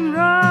 let them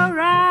roll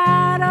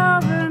right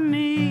over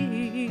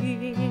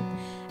me.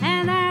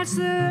 And that's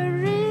the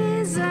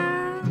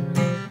reason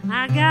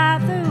I got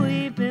the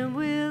weeping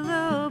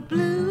willow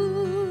blues.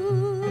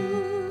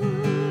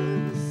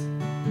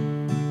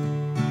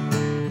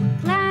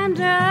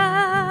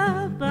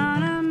 Up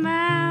on a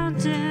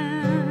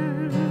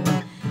mountain,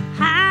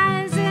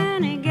 high as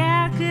any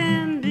gal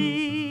can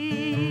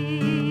be.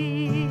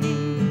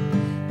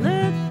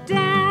 Looked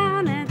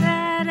down at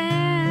that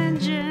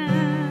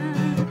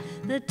engine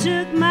that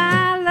took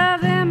my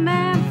loving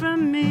man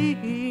from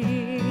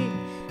me,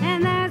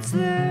 and that's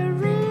the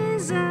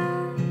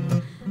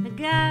reason I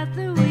got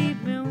the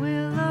weeping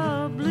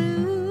willow blues.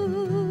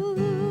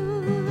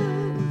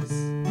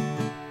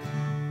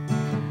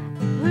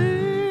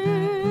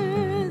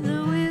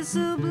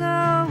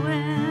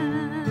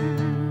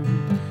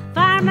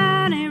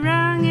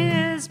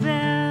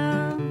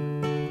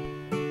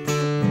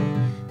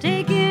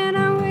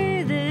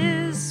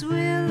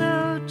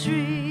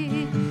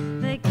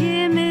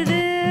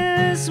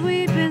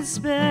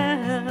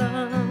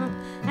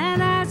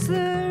 And that's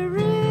the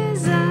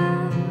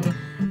reason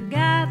I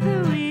got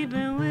the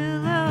weeping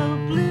willow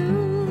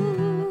blues.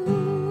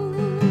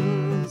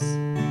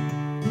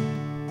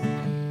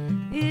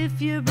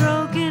 If you're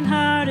broken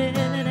hearted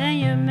and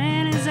your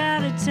man is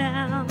out of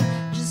town,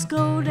 just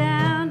go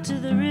down to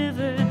the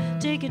river,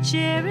 take a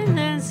chair and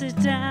then sit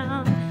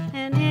down.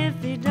 And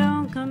if he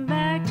don't come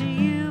back to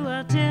you,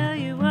 I'll tell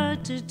you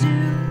what to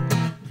do.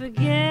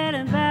 Forget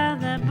about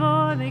that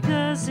boy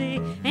because he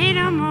ain't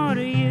no more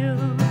to you.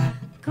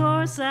 Of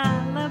course I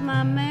love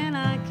my man,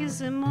 I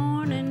kiss him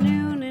morning,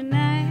 noon and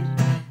night.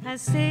 I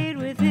stayed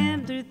with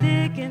him through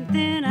thick and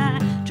thin, I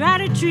try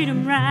to treat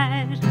him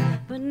right.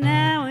 But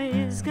now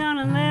he's gone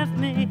and left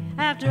me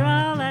after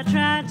all I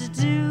tried to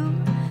do.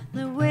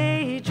 The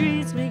way he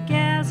treats me,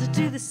 gals, will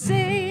do the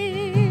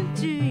same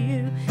to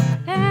you.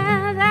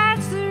 And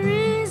that's the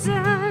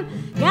reason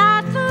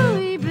got the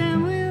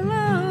weeping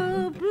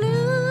willow blues.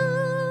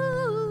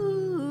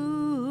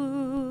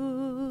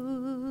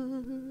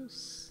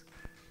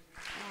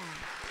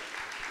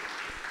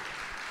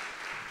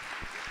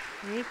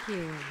 Thank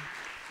you.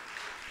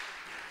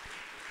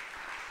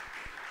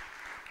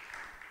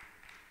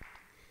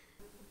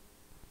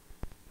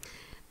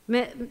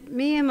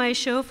 Me and My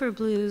Chauffeur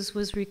Blues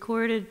was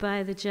recorded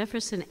by the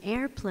Jefferson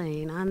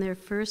Airplane on their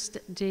first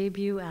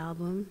debut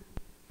album.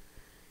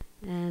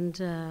 And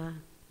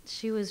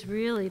she was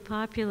really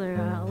popular.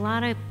 A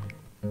lot of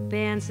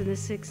bands in the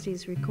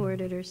 60s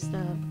recorded her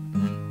stuff.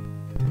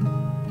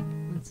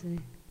 Let's see.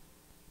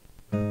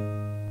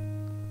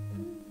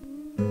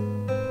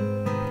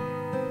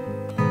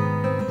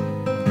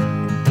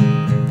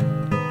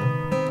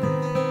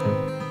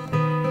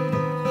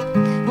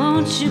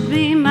 Won't you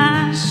be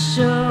my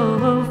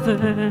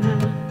chauffeur?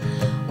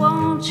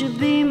 Won't you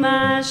be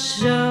my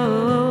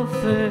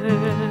chauffeur?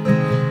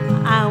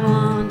 I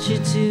want you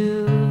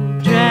to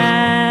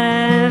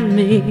drive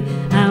me.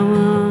 I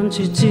want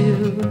you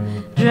to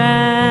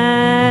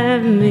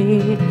drive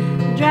me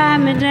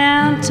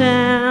downtown,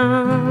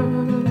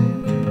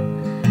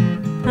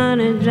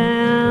 honey,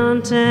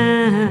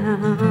 downtown,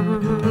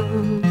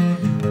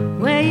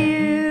 where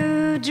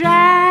you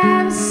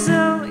drive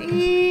so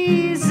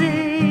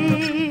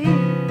easy.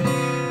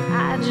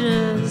 I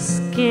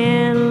just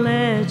can't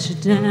let you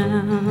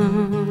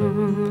down.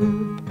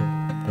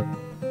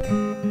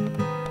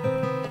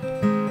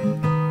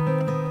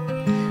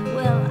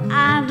 Well,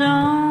 I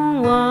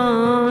don't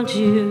want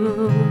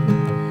you.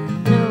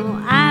 No,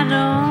 I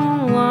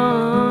don't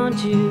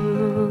want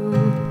you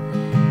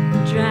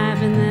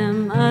driving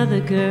them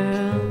other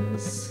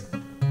girls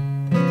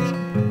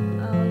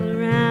all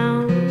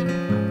around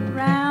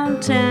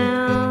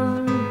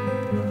town.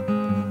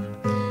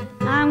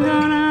 I'm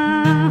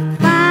gonna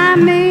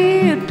find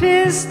me a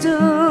pistol,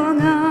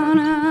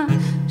 gonna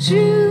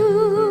shoot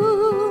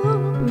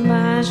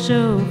my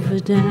chauffeur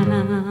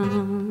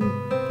down.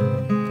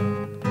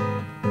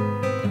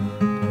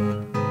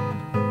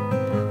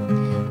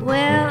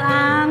 Well,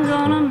 I'm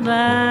gonna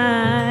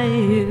buy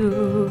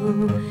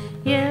you,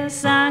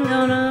 yes, I'm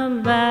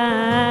gonna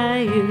buy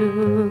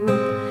you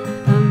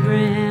a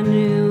brand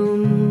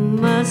new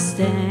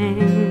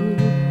Mustang,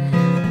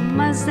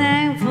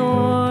 Mustang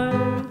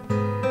Ford.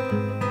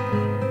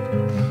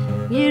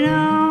 You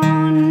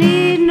don't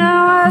need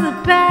no other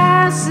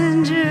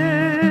passengers.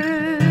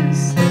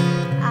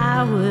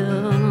 I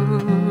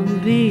will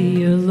be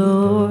your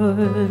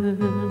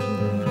Lord.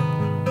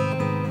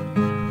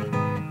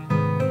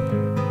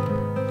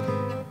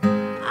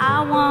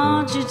 I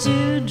want you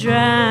to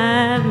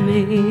drive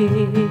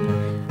me.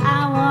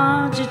 I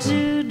want you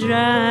to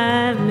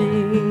drive me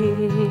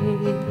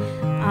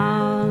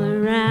all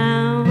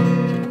around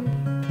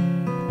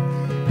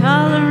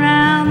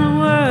the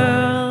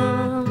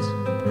world.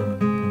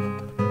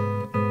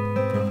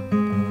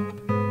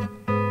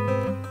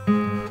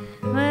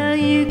 Well,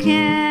 you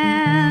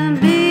can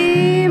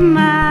be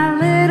my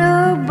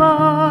little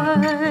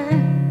boy.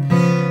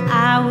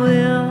 I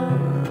will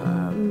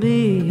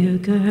be your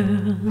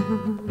girl.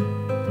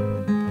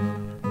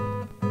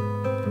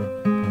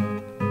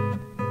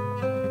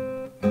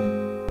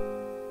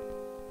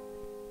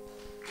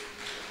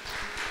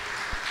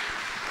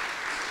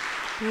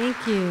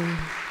 Thank you.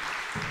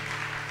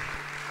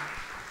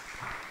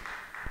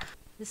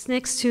 This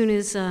next tune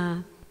is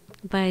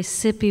by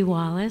Sippy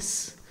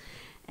Wallace,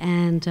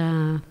 and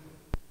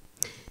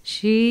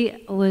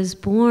she was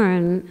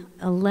born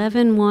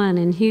 11/1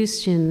 in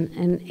Houston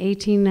in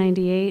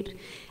 1898,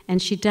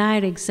 and she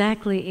died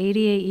exactly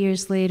 88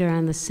 years later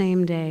on the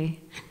same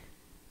day.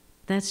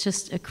 That's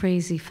just a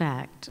crazy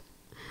fact.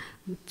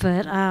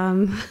 But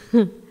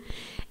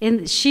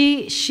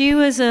she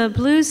was a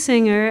blues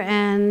singer,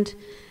 and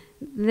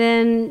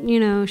then, you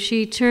know,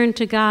 she turned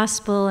to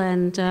gospel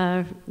and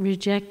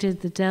rejected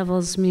the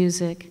devil's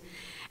music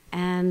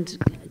and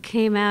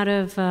came out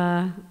of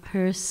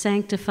her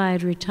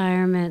sanctified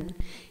retirement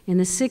in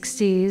the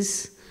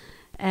 60s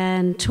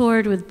and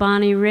toured with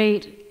Bonnie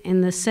Raitt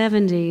in the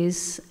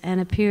 70s and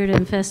appeared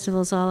in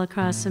festivals all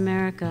across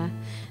America.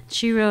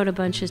 She wrote a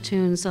bunch of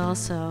tunes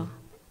also.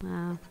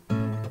 Wow.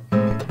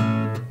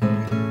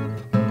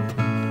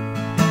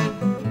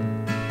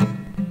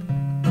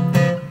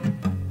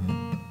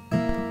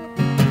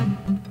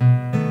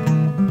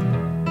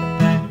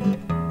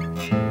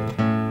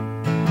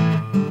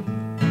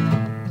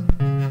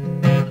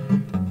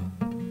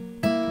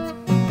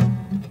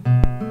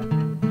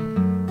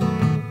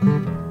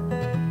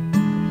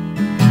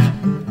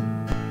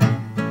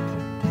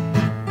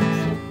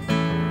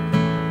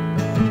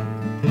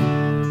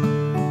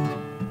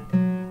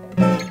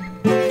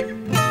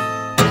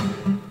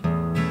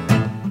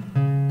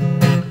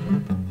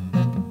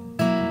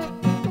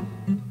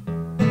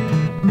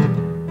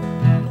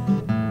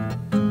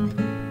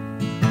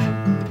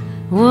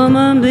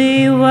 Woman,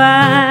 be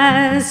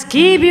wise,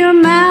 keep your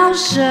mouth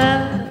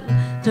shut,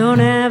 don't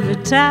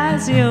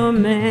advertise your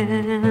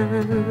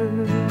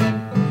man.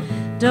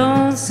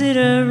 Don't sit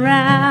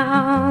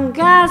around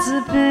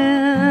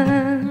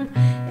gossiping,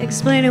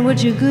 explaining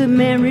what your good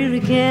man really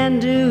can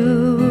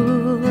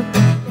do.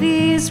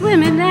 These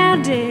women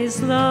nowadays,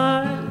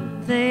 Lord,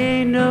 they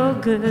ain't no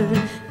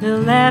good. They'll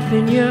laugh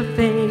in your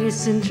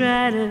face and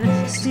try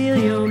to steal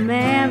your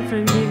man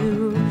from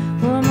you.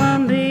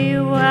 Woman, be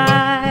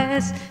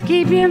wise,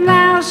 keep your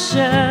mouth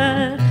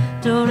shut,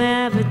 don't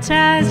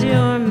advertise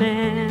your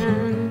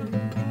man.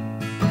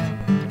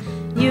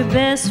 Your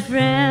best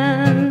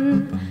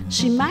friend,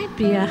 she might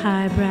be a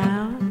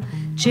highbrow,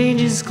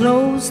 changes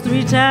clothes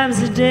 3 times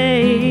a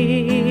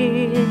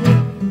day.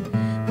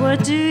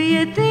 What do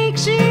you think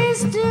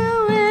she's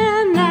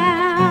doing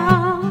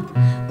now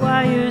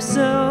while you're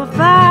so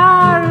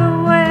far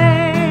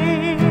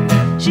away?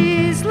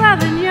 She's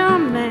loving your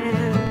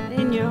man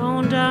in your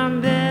own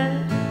darn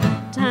bed.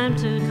 Time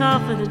to call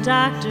for the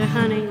doctor,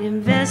 honey,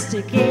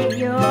 investigate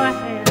your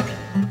head.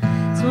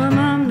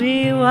 Woman,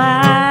 be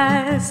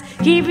wise,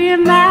 keep your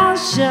mouth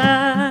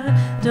shut,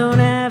 don't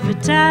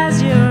advertise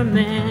your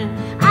man.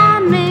 I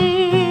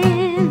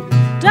mean,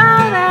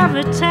 don't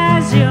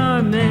advertise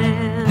your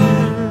man.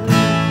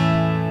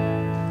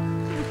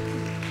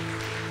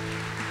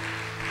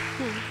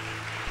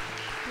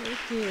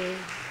 Thank you.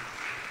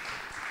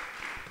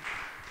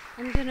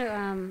 I'm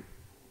gonna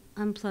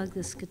unplug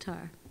this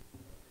guitar.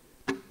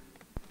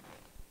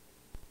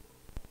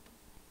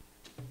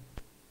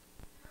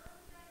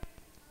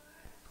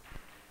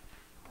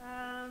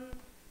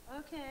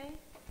 Okay.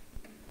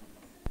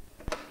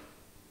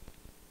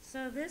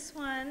 So this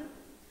one,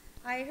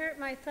 I hurt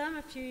my thumb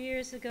a few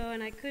years ago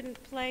and I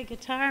couldn't play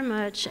guitar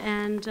much,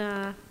 and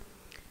a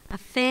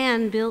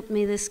fan built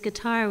me this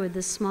guitar with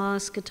the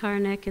smallest guitar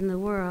neck in the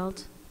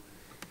world.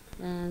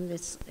 And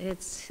it's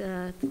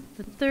the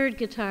 3rd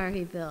guitar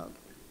he built.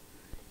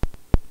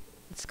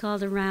 It's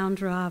called a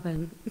round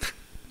robin.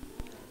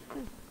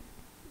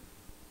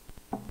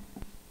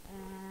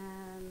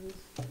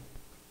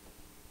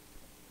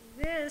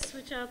 This,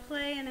 which I'll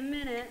play in a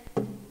minute,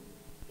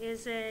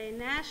 is a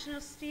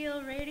National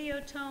Steel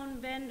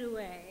Radiotone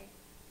Bend-Away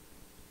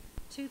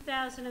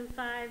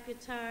 2005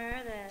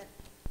 guitar that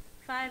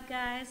 5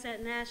 guys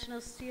at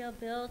National Steel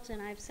built, and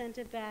I've sent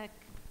it back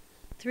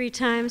 3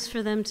 times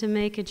for them to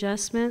make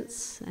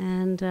adjustments,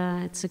 and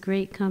it's a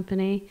great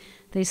company.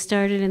 They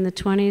started in the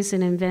 20s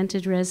and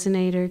invented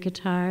resonator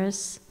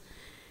guitars,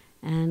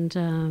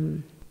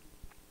 and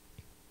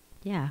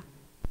yeah.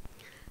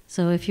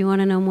 So if you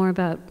want to know more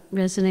about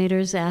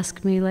resonators,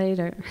 ask me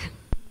later.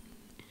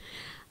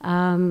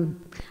 I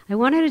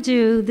wanted to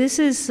do, this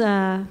is,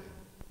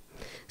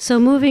 so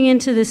moving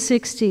into the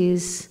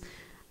 60s,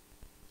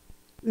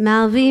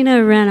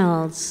 Malvina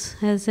Reynolds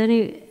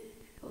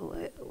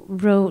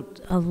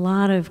wrote a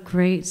lot of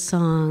great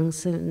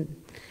songs, and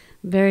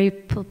very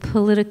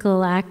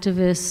political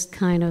activist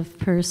kind of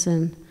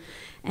person.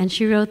 And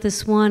she wrote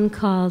this one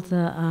called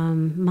the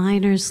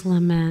Miner's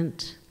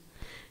Lament.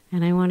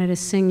 And I wanted to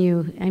sing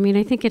you, I mean,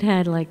 I think it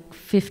had like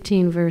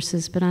 15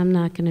 verses, but I'm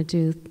not going to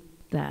do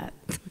that.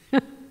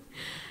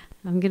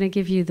 I'm going to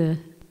give you the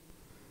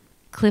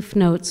Cliff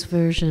Notes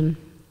version.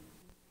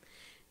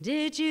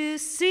 Did you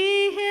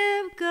see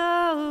him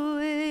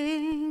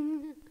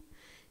going?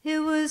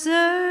 It was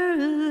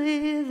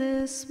early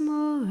this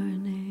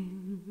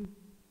morning.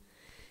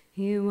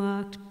 He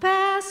walked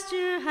past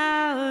your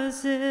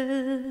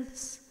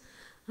houses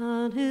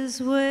on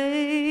his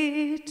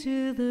way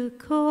to the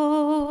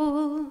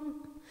coal.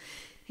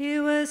 He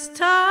was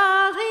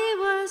tall, he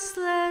was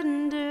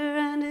slender,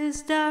 and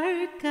his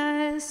dark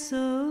eyes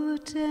so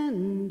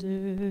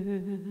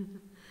tender.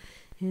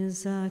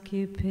 His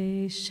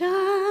occupation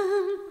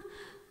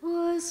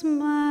was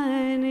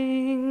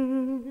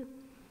mining,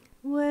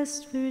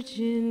 West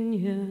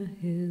Virginia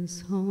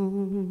his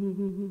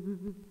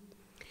home.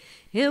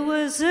 It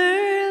was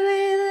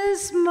early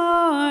this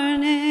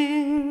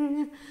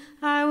morning,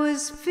 I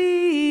was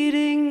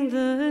feeding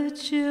the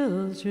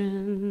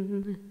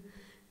children.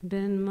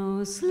 Ben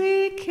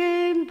Mosley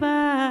came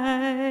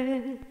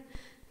by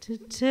to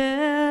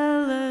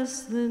tell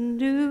us the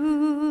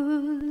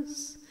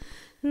news.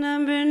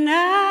 Number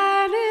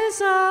 9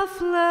 is all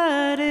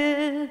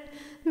flooded,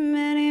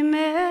 many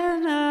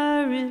men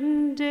are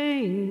in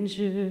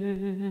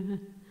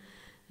danger.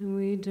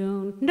 We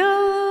don't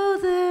know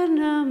their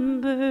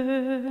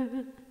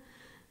number,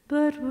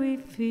 but we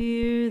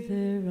fear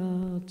they're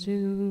all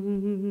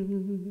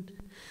doomed.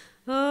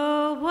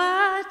 Oh,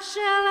 what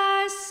shall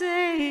I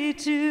say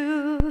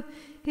to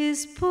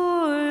his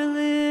poor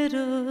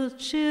little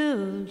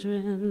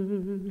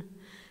children?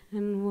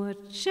 And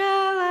what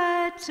shall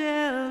I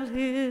tell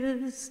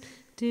his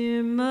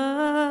dear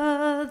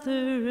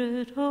mother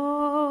at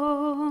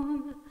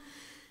home?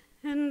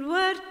 And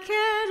what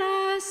can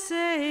I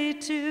say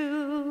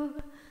to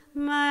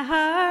my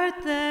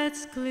heart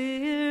that's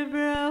clear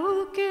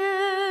broken?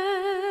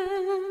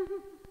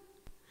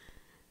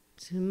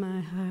 To my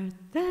heart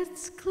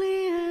that's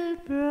clear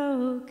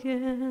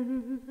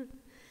broken,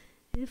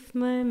 if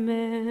my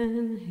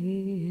man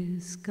he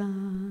is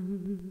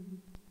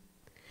gone.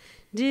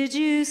 Did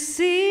you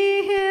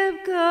see him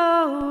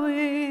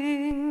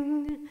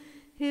going?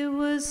 It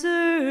was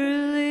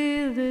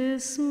early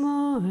this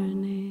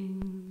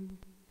morning.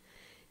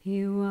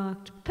 He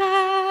walked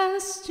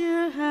past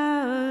your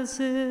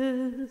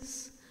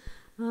houses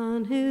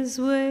on his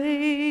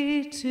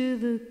way to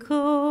the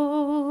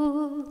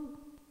coal.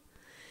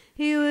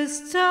 He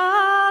was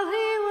tall,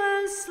 he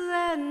was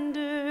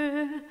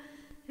slender,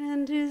 and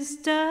and his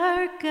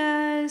dark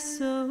eyes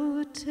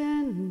so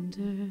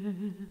tender.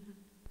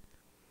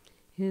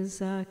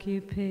 His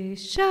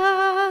occupation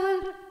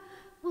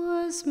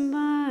was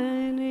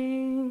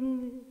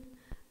mining,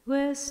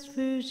 West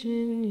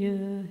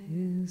Virginia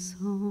his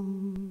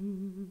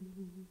home.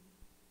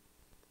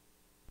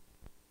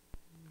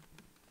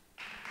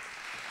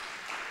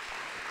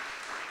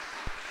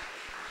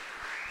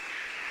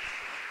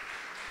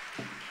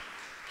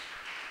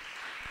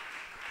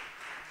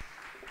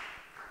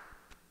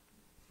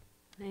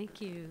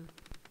 Thank you.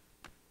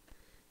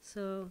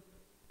 So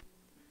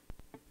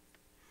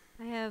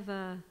I have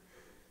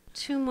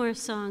 2 more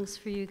songs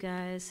for you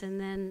guys, and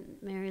then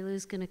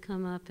Marylou's going to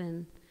come up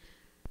and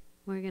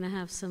we're going to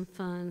have some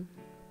fun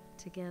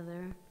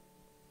together.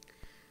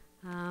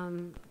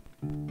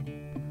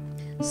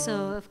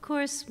 So, of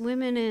course,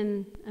 women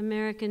in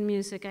American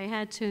music, I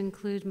had to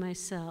include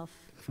myself.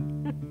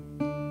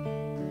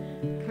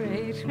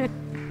 Great.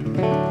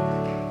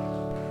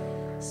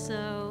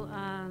 So,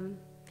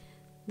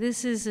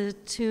 this is a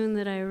tune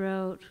that I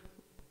wrote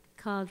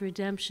called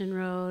Redemption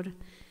Road,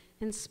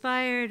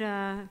 inspired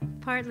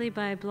partly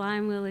by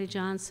Blind Willie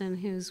Johnson,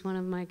 who's one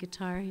of my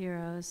guitar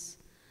heroes.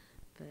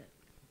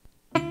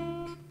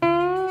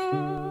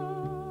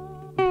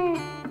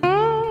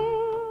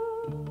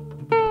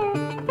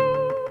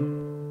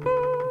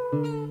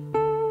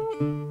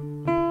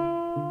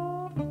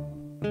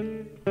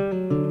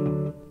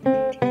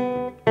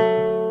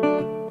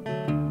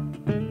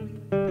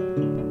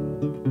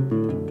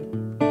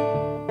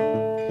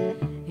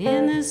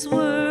 In this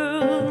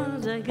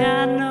world, I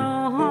got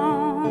no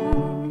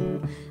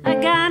home. I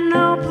got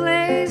no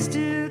place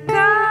to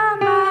call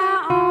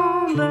my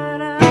own,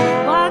 but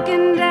I'm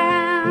walking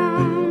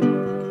down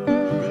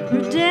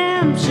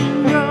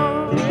Redemption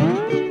Road.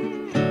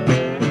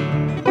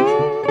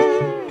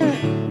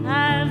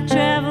 I've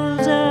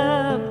traveled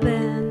up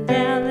and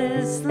down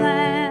this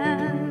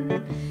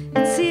land.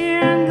 It's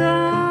here I'm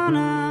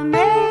gonna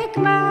make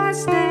my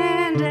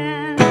stand,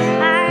 and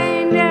I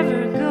ain't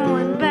never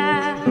going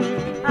back.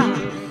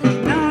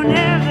 No,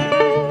 never.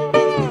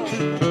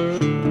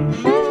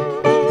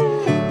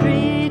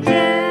 Redemption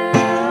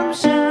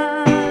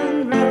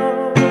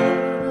Road.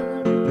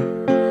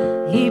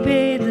 He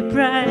paid the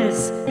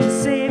price to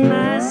save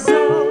my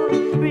soul.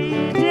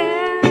 Redemption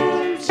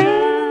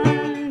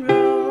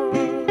Road.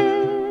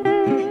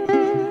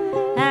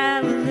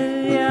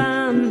 Hallelujah,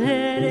 I'm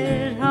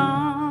headed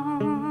home.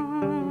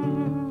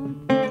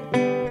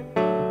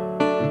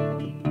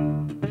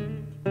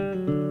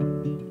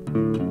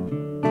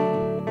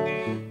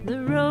 The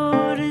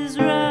road is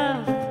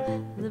rough,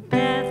 the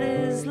path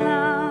is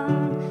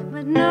long,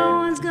 but no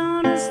one's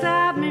gonna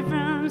stop me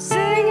from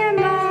singing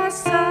my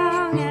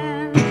song,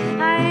 and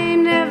I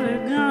ain't never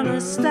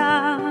gonna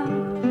stop.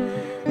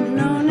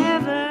 No,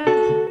 never.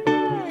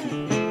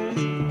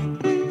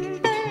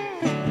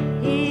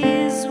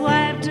 He's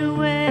wiped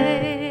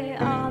away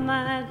all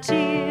my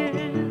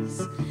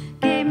tears,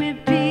 gave me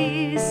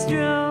peace,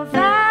 drove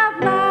out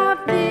my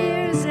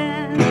fears,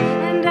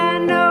 and I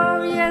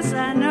know, yes,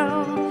 I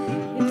know,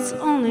 it's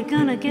only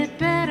gonna get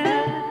better.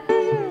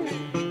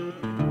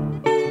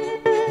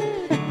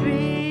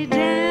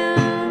 Redemption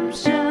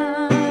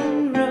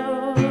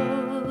Road.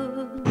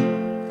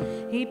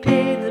 He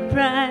paid the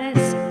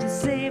price to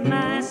save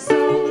my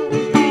soul.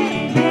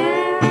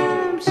 Redemption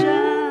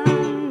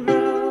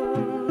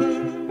Road.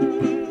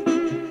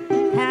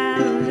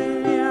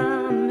 Hallelujah,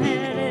 I'm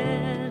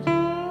headed.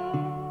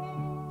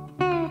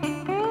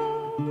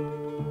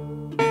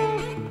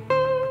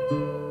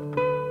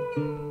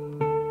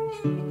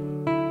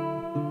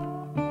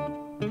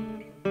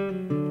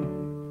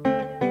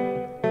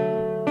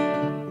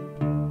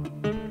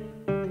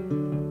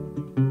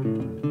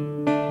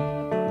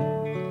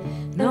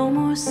 No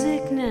more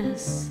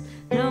sickness,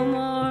 no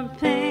more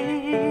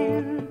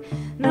pain,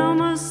 no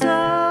more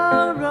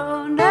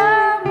sorrow,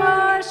 no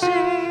more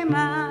shame.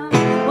 I'm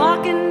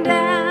walking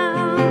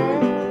down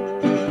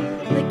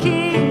the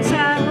King's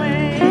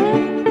Highway.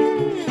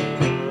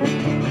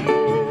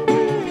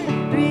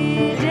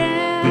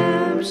 Redemption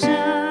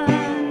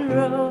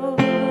Road.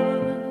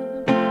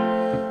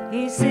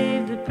 He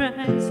saved the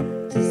price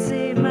to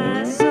save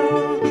my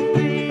soul.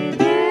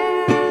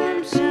 Redemption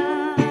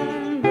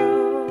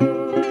Road.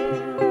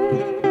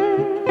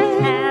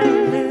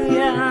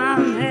 Hallelujah,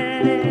 I'm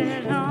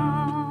headed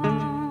home.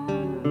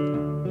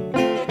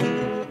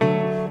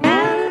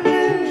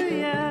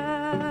 Hallelujah,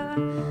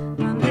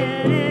 I'm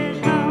headed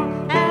home.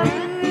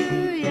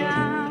 Hallelujah,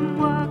 I'm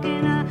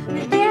walking a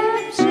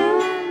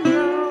redemption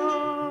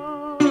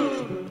road.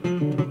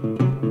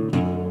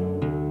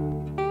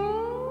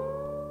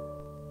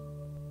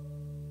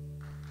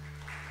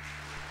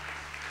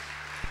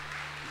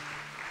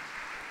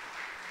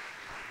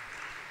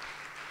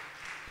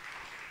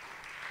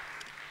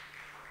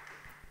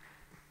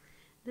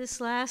 This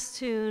last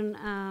tune,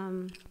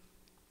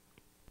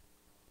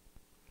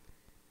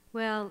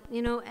 well,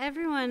 you know,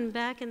 everyone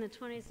back in the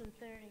 20s and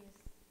 30s,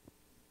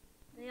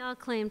 they all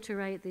claimed to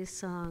write these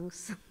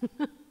songs.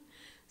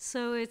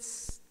 So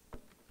it's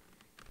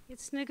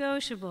It's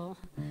negotiable,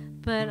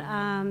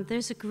 but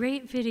there's a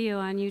great video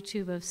on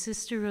YouTube of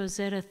Sister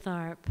Rosetta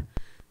Tharpe,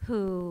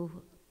 who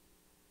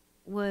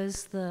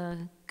was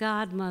the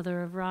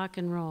godmother of rock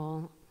and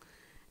roll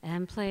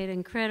and played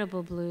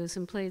incredible blues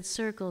and played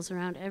circles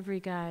around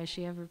every guy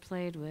she ever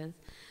played with.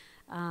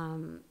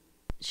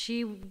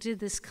 She did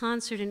this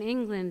concert in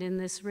England in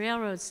this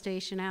railroad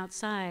station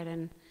outside,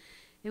 and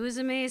it was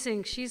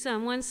amazing. She's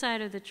on one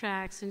side of the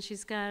tracks, and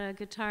she's got a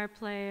guitar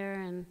player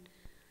and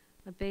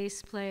a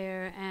bass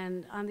player,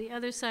 and on the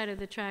other side of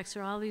the tracks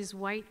are all these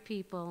white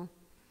people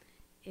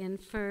in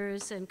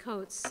furs and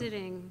coats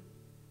sitting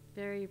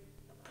very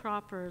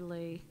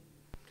properly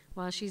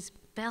while she's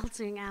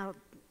belting out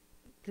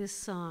this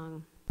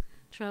song,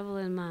 Trouble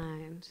in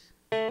Mind.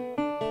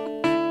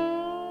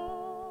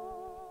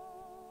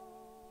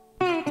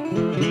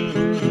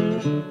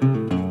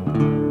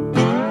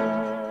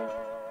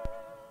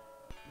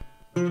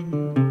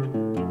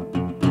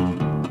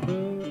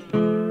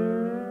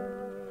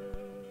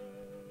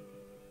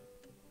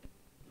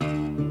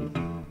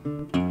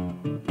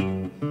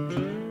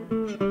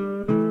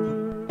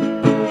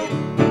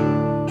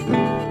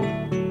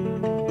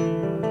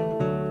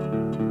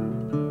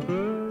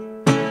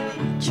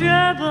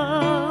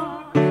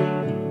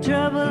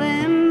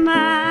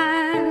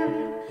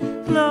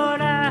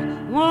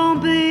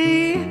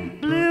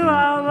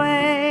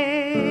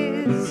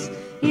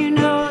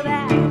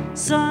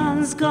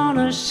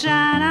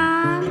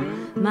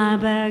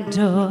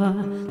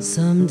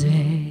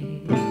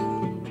 Someday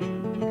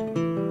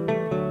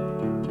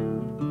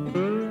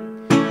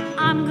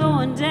I'm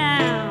going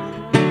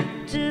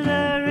down to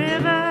the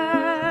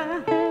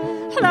river.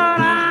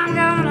 Lord, I'm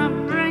gonna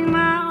bring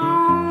my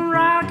own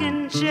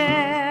rocking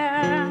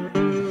chair.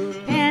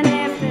 And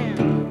if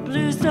the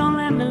blues don't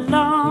let me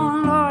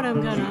alone, Lord,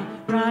 I'm gonna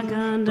rock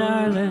on,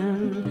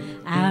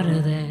 darling, out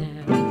of there.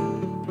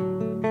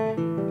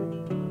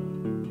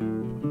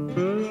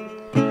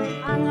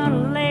 I'm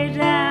gonna lay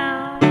down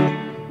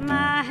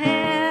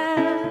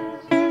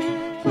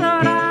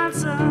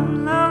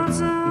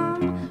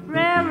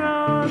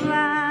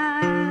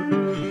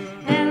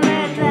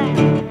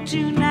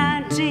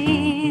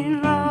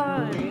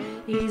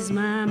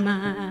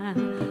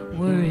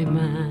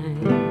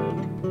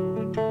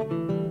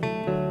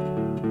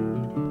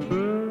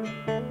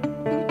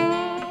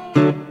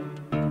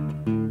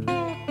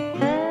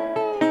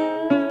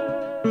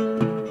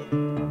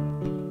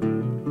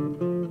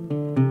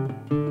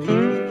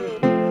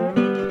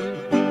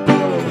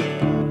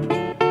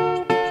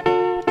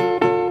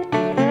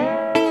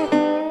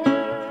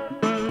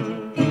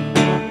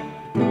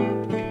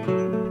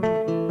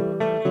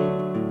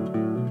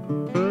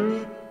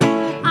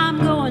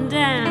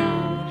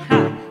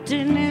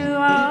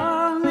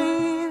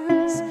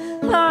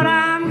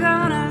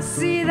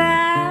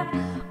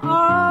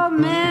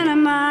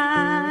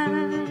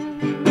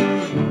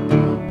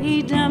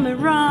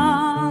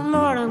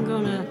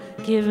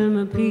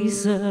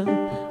of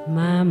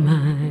my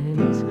mind.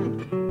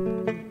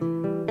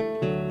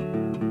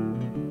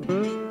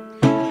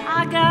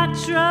 I got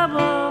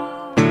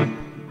trouble,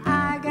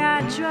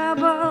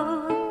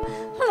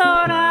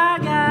 Lord, I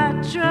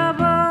got trouble,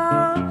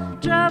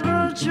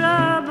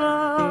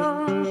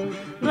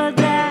 but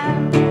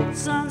that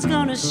sun's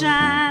gonna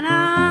shine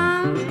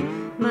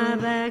on my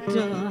back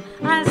door.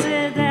 I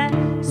said that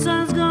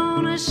sun's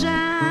gonna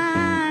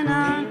shine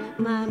on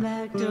my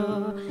back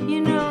door.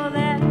 You know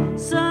that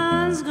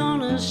sun's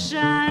gonna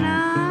shine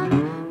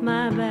on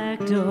my back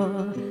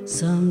door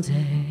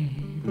someday.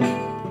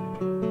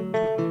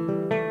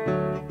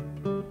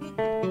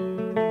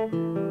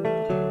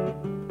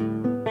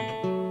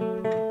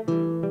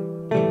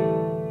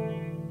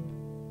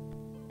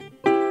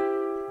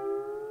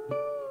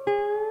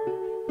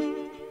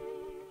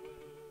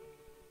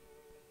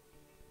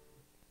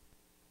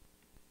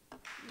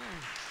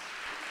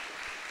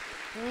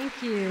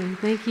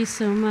 Thank you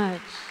so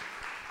much.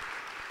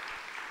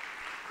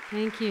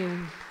 Thank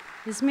you.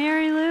 Is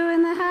Marylou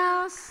in the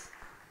house?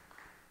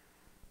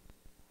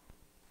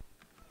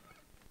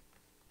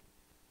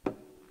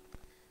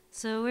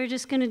 So we're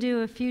just going to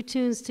do a few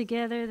tunes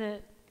together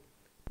that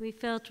we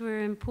felt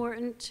were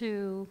important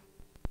to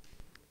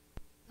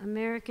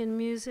American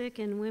music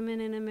and women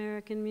in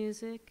American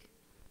music.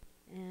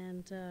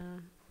 And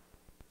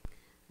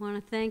want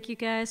to thank you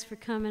guys for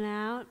coming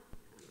out.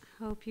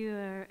 Hope you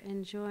are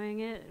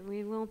enjoying it.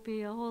 We won't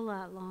be a whole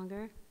lot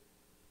longer.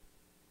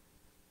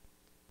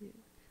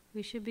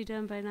 We should be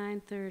done by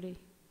 9:30.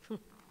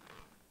 Lord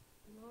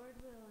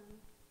willing.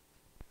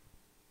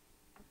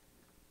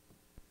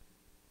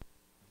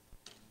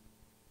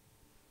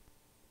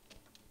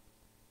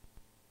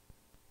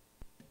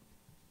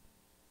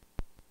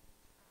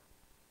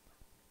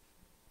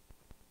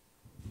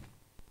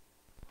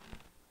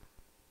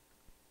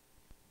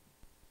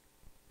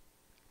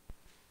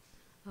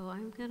 Oh,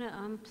 I'm going to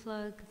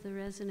unplug the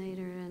resonator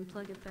and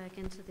plug it back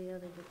into the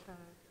other guitar.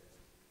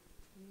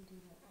 Let me do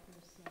that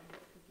first so I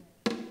don't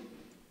forget.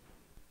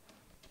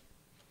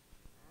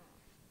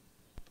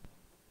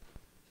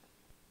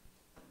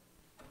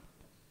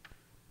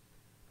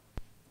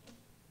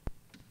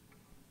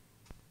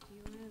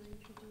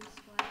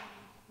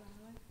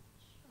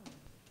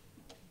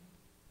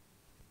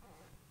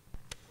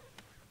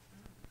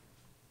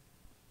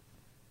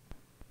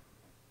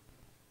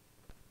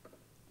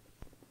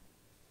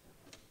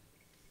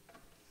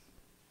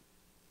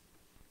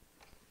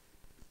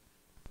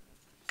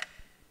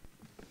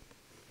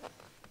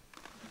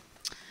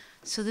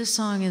 So this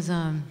song is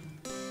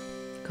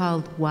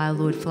called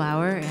Wildwood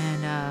Flower,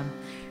 and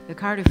the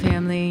Carter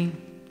family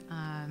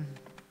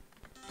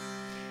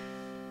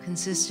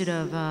consisted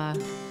of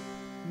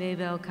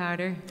Maybelle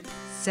Carter,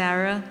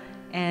 Sarah,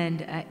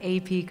 and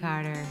A.P.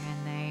 Carter,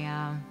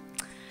 and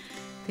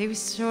they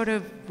sort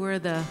of were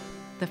the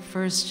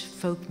first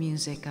folk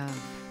music of.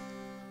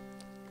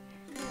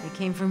 They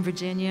came from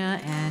Virginia,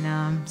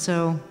 and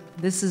so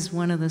this is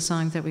one of the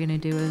songs that we're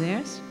going to do of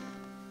theirs.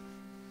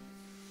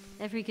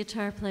 Every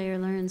guitar player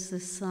learns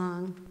this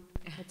song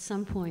at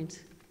some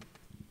point.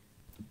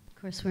 Of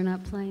course, we're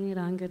not playing it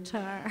on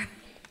guitar.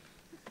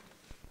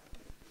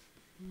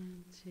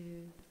 1, 2,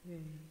 3.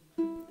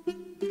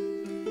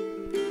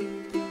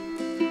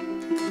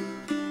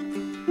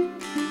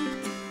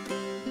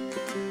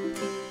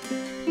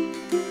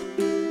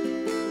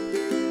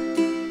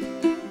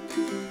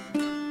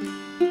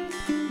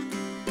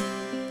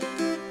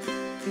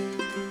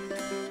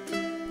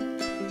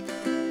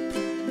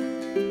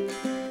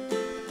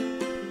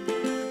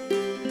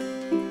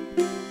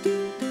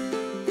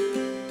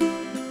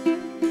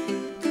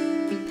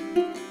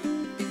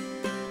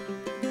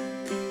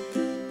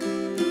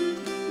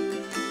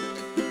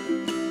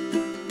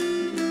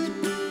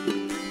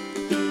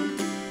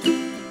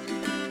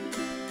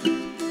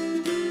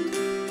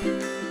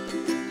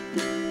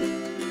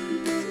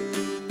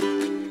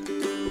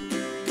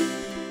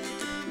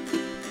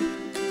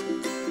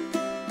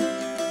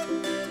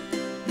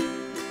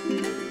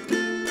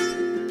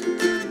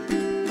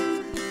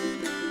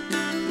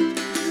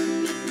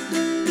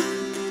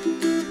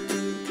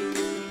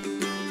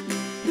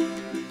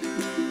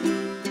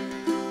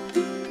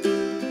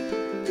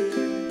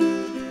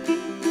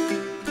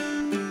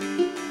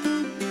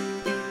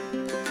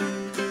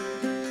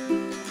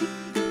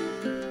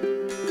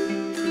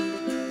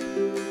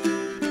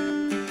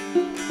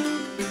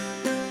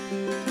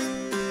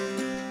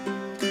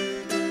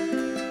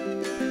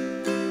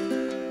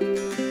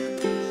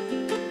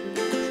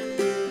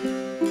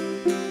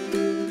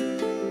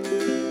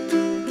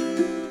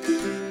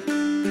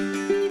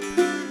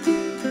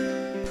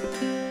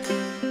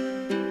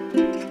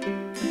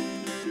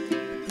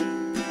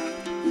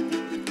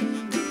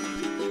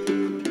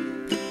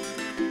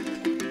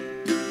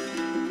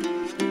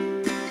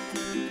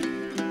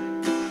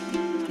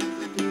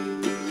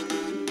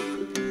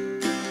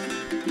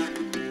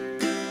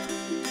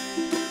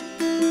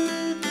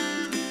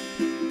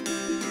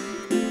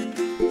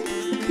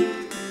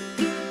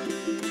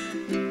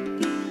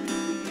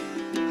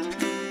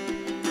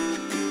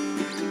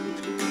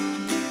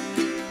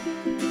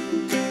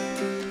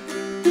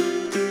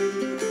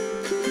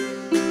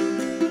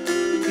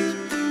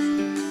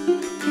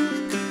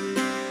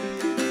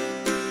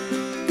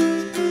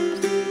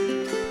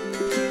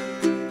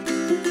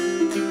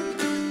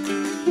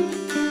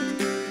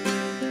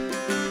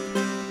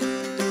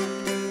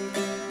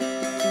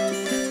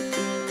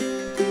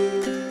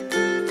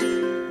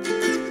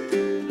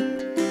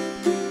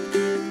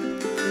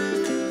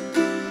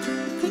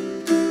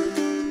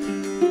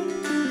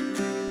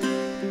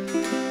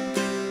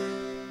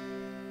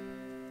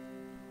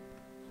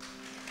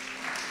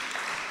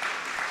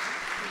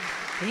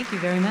 Thank you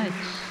very much.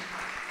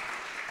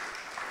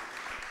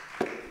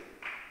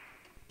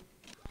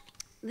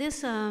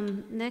 This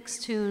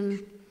next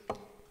tune,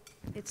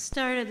 it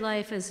started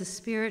life as a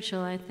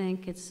spiritual, I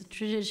think. It's a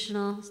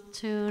traditional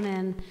tune,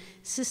 and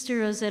Sister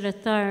Rosetta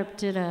Tharpe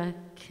did a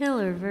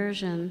killer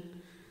version,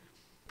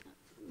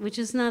 which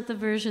is not the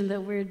version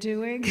that we're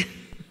doing,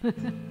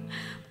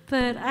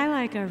 but I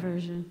like our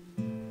version.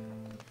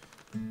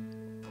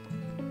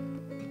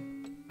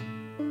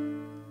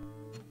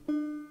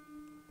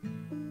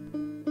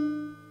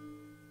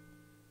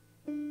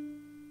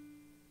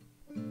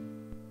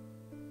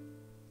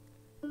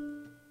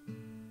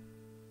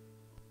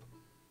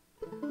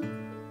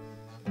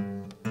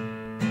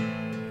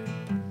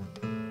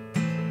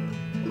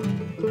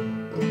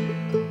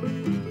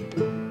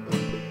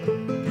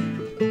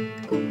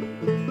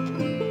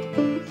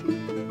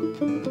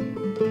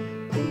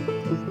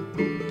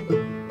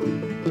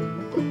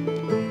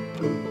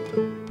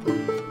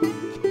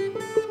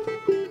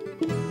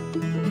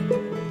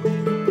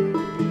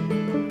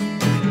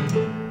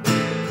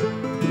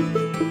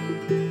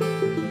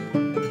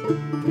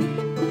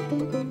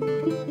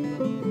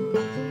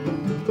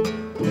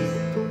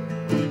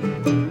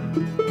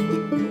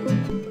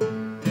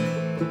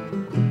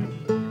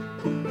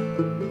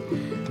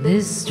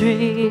 This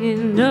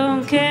train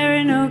don't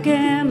carry no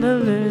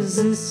gamblers,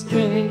 this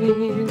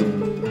train.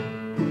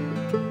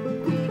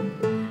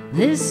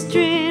 This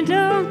train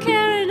don't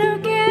carry no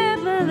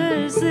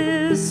gamblers,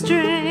 this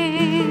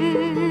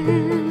train.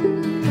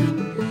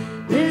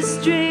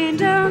 This train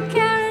don't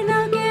carry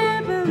no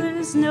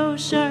gamblers, no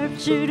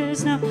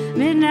sharpshooters, no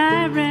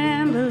midnight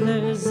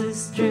ramblers,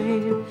 this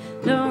train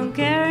don't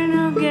carry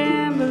no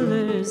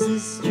gamblers,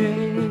 this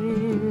train.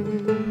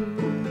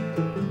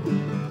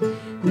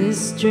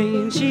 This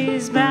train,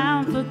 she's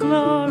bound for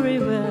glory,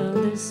 well,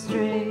 this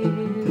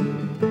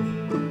train.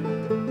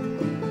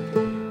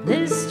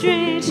 This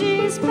train,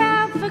 she's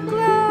bound for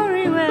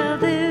glory, well,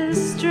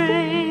 this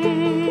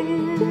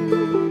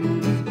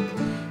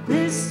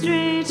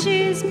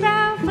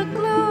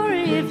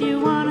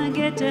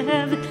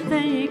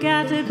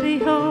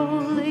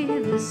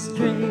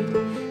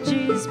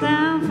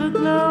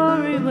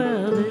glory,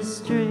 well, this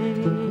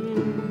string.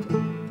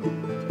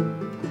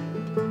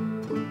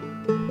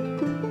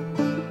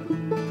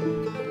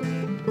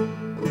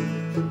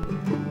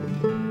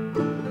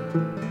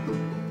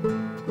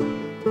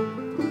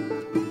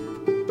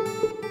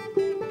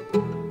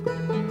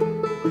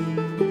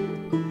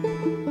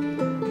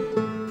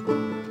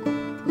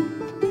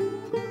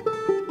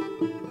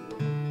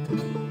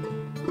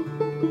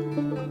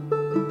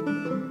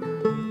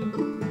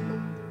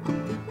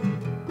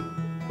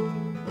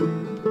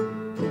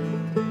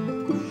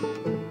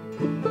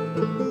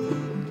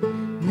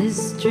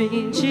 This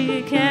string,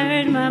 she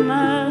carried my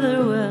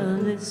mother, well,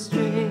 this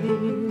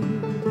string.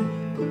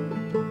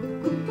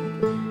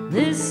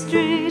 This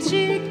string,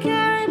 she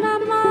carried my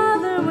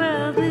mother,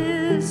 well,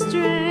 this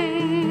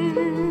string.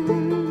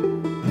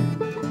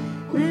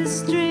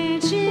 This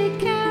string, she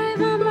carried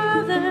my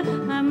mother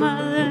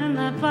and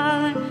my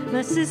father,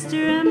 my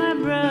sister and my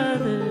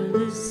brother.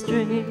 This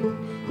string,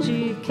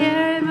 she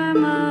carried my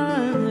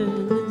mother,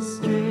 this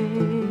string.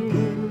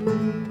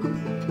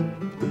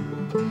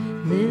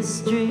 This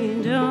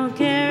string don't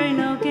carry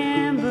no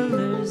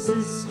gamblers,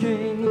 this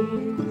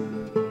string.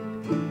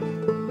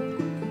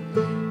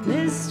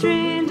 This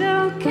string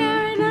don't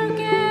carry no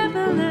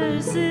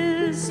gamblers,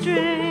 this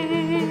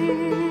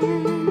string.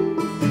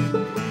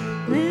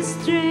 This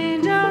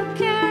string don't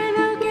carry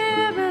no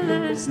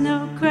gamblers,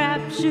 no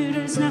crap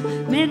shooters, no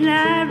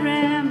midnight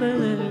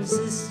ramblers,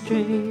 this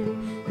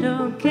string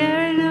don't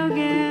carry no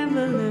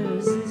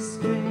gamblers, this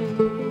string.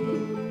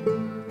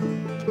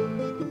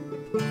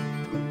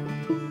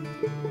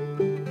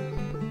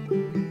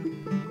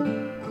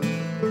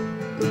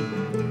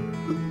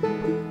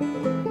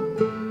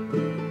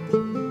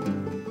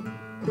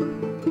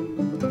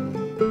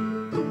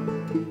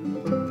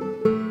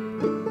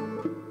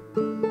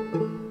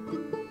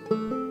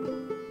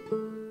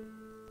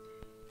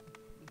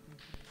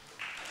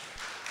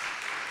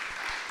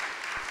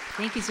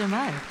 Thank you so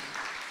much.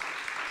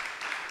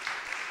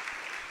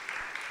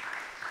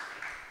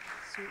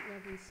 Sweet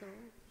Love and Soul.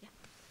 Yeah.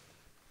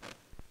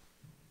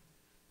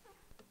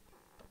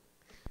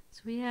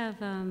 So we have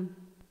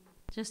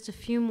just a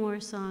few more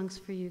songs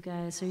for you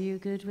guys. Are you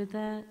good with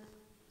that?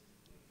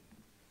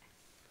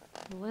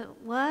 What?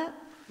 Well,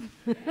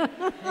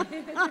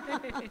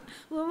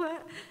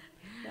 what?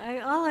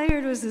 All I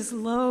heard was this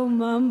low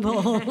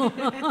mumble.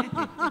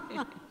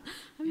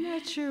 I'm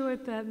not sure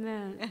what that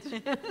meant.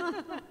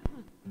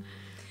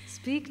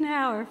 Speak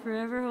now or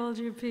forever hold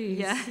your peace.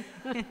 Yeah.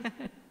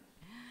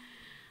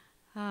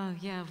 Oh,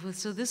 yeah. Well,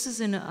 so this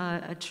is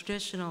a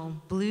traditional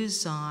blues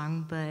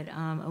song, but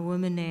a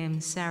woman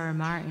named Sarah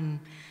Martin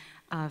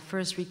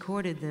first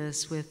recorded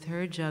this with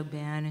her jug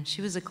band, and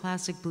she was a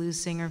classic blues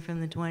singer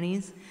from the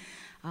 20s.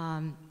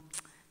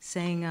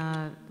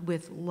 Sang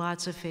with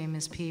lots of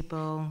famous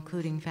people,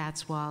 including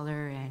Fats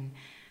Waller and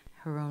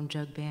her own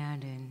jug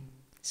band and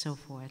so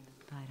forth.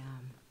 But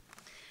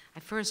I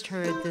first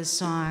heard this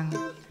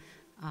song,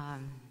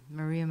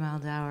 Maria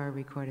Maldauer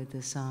recorded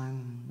this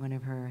song, one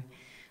of her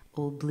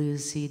old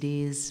blues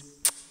CDs.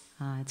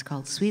 It's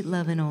called Sweet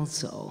Love and Old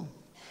Soul.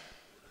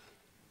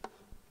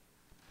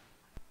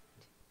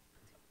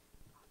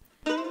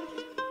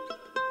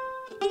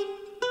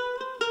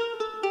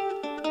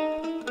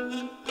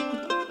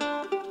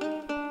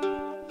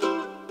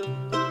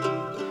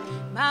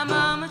 My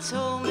mama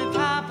told me,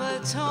 Papa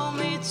told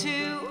me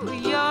too,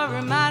 you're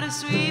a mighty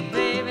sweet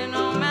baby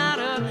no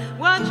matter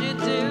what you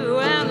do.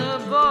 And the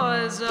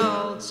boys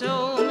all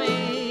told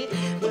me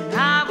when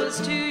I was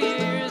 2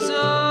 years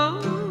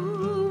old,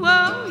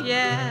 oh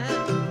yeah,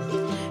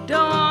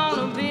 don't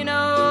wanna be no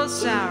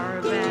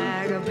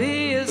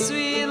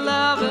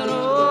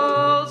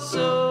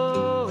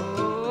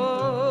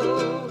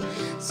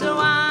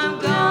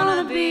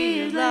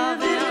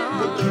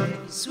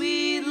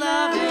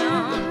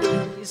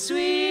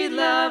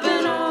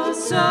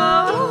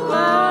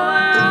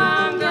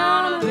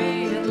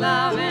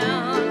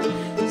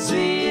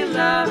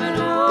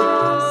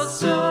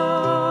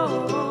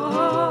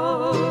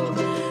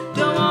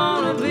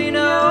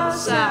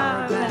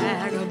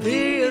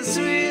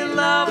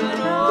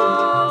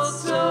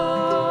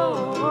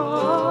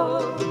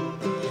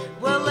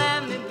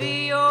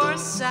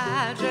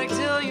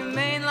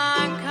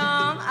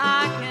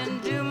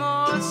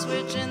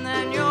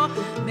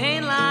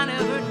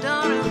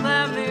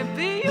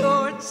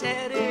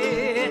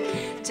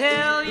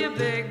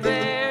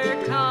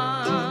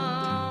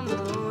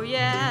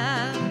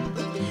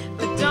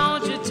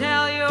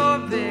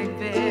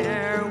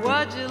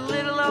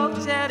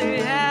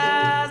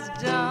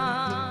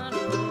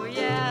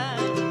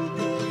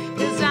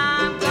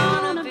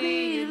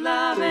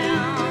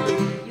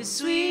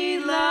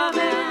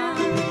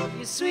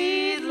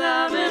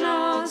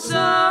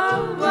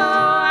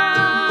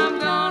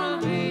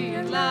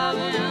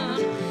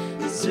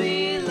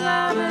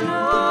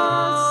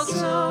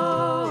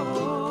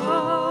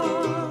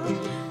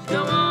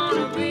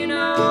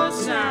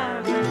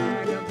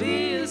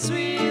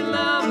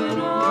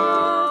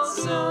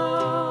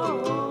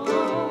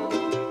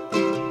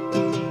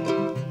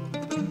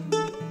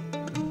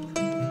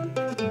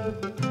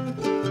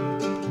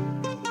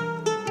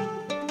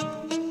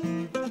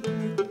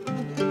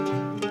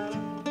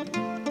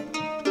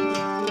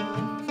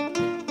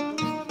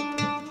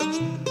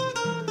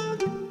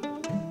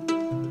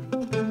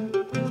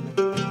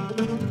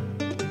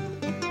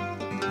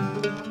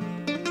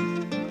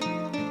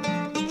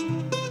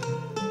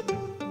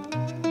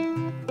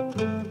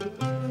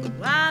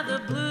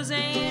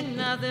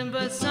nothing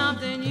but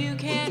something you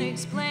can't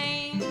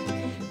explain.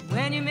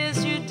 When you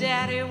miss your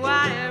daddy,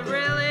 why it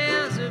really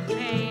is a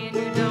pain.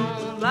 You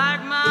don't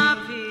like my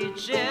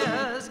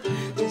peaches,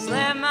 just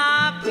let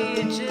my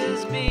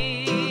peaches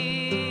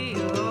be.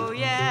 Oh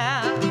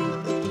yeah,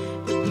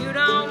 if you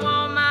don't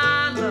want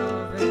my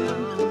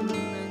loving,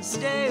 then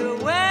stay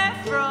away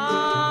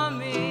from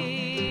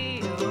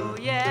me. Oh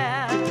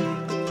yeah,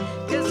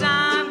 'cause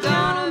I'm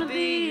gonna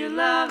be your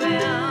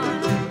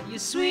loving, your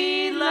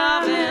sweet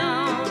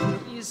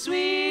loving, your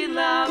sweet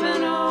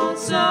loving old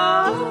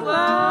soul.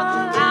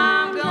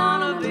 I'm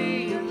gonna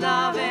be your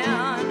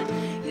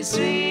loving, your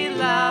sweet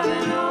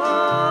loving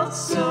old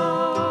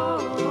soul.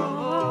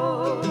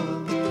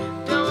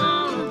 Don't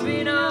wanna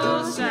be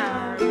no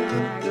sour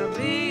bag, I'll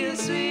be your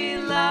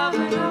sweet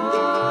loving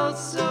old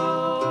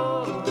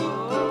soul.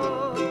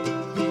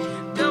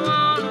 Don't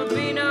wanna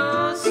be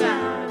no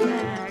sour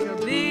bag,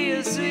 I'll be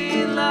your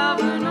sweet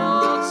loving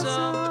old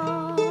soul.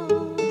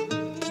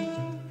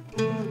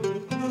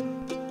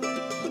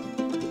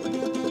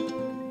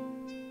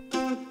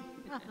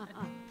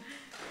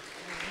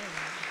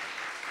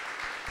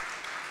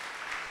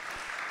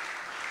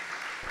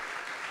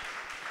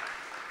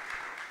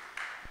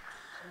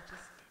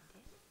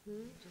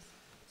 Just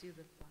do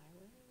the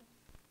flyaway.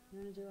 You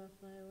want to do I'll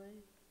Fly Away?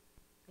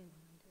 You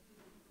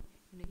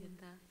want to get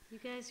that? You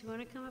guys, you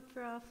want to come up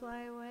for I'll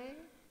Fly Away?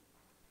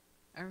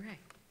 All right.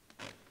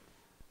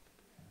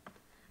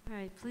 All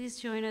right, please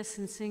join us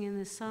in singing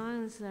this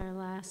song. This is our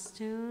last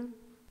tune.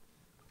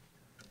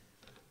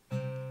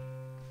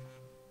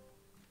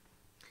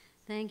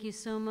 Thank you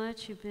so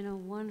much. You've been a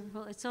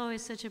wonderful, it's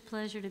always such a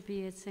pleasure to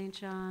be at St.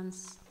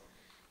 John's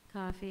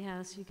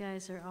Coffeehouse. You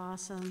guys are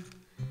awesome.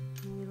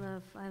 And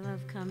I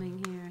love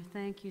coming here.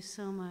 Thank you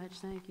so much.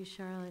 Thank you,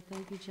 Charlotte.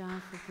 Thank you,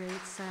 John, for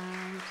great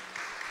sound.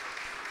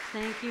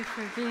 Thank you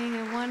for being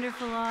a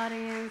wonderful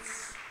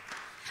audience.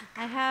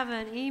 I have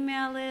an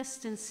email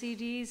list and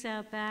CDs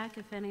out back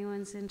if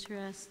anyone's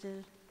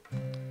interested.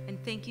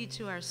 And thank you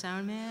to our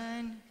sound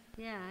man.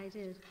 Yeah, I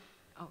did.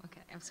 Oh,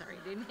 okay. I'm sorry,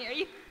 I didn't hear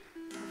you.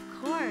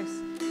 Of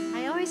course.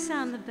 I always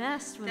sound the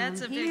best when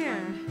That's I'm a here.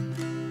 big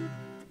one.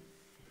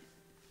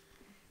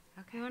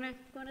 Okay. You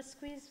want to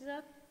squeeze it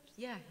up?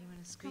 Yeah, you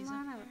want to squeeze Come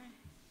on up up. here?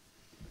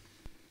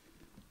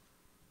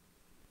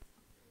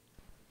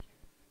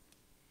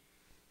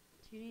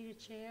 Do you need a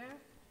chair?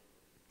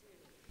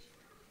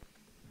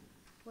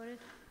 What if,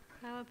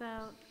 how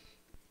about?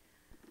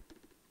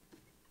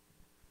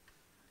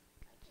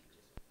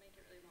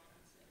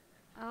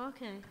 Oh,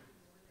 okay.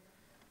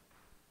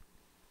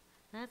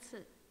 That's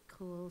a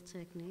cool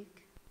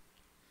technique.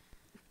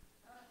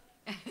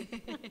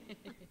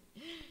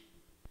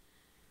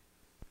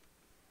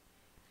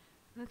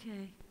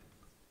 Okay.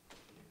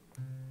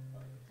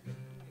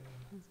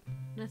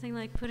 Nothing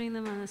like putting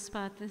them on the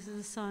spot. This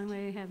is a song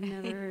they have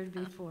never heard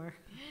before.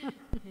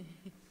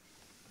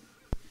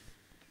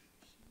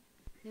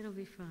 It'll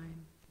be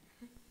fine.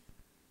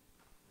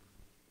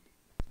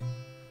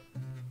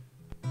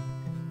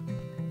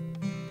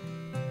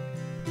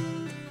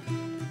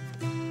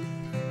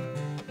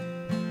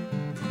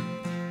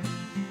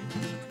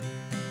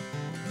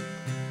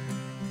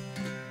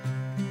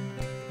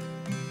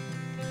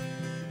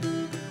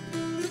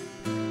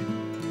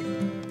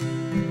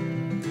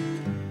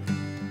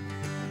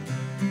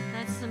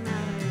 That's the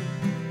melody.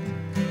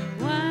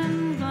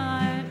 One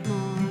bright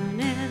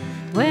morning,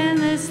 when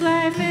this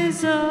life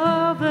is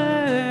over,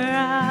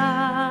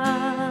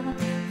 I'll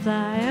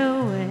fly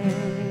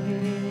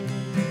away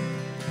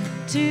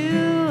to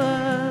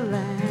a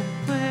land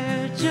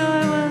where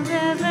joy will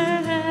never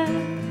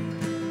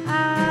end.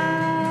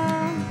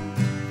 I'll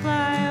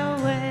fly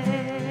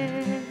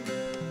away.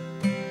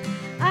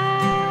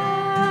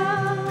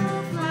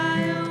 I'll fly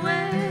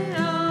away,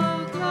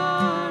 oh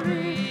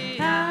glory.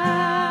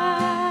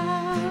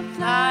 I'll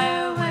fly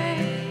away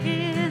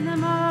in the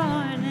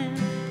morning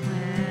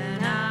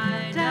when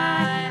I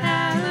die.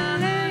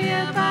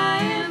 Hallelujah, by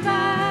and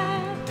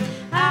by.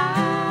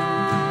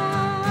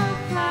 I'll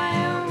fly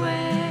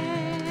away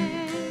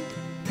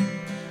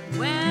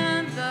when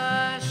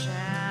the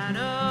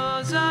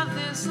shadows of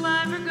this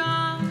life are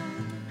gone.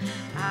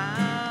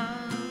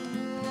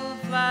 I'll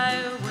fly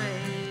away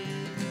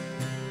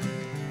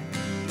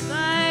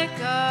like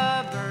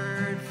a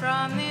bird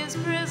from these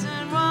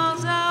prison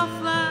walls. I'll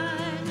fly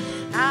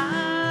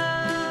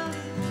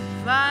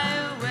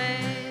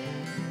away.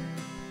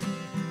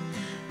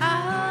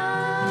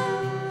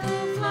 I'll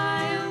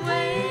fly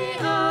away,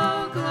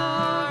 oh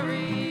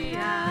glory.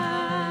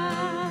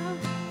 I'll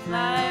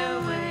fly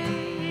away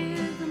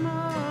in the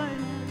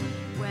morning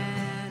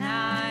when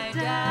I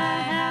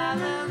die.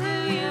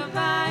 Hallelujah,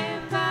 by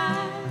and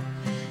by.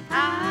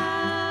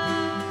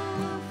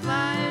 I'll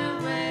fly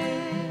away.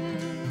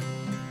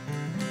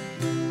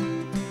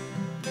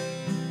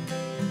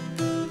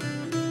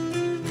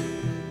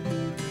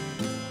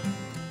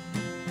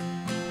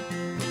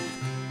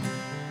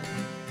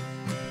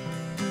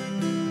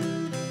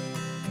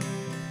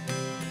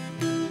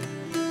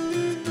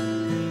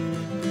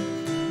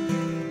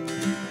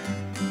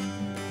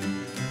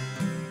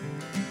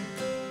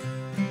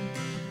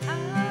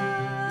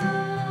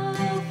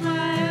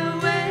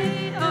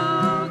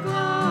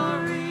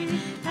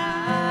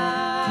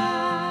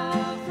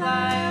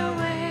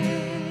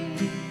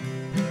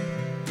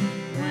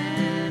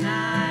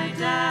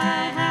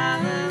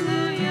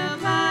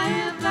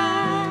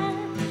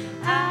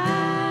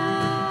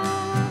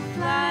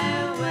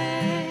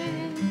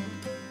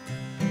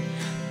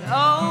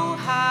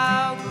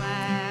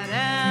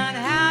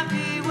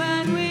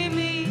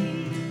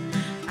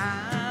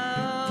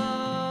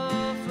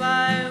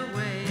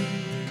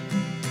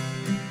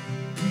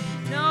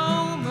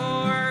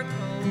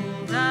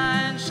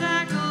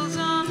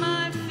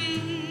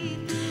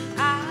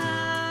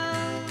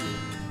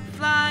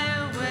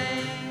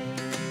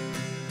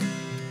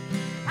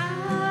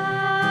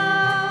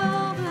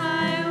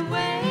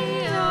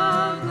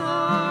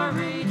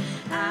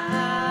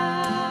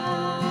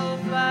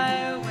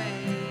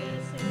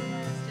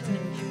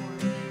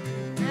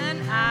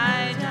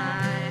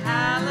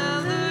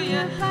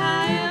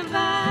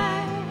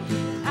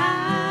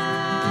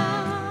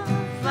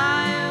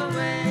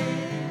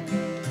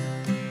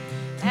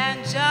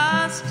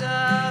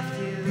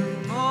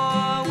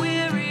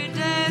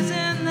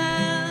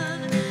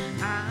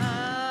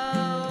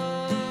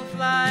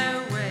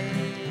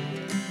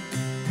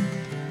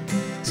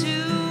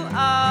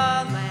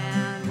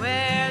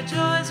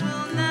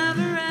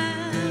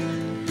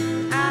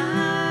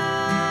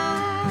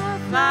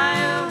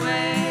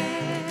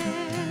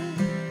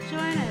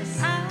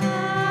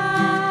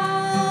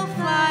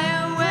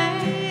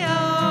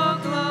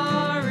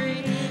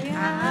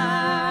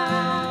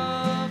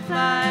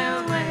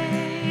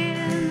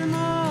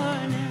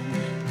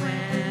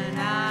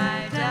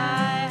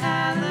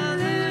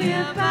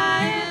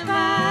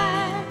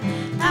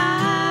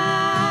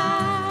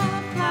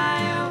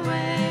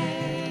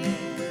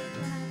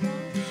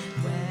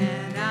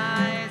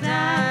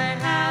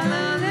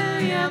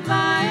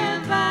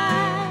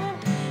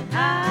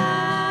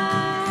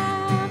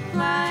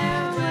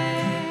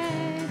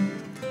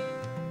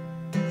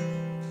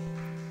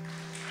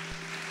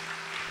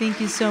 Thank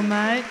you so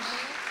much.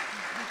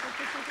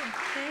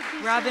 Thank you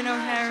Robin so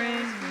much. OHerin.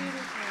 That was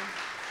beautiful.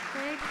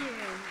 Thank you.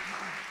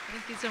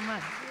 Thank you so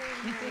much. Very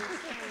nice. Thanks.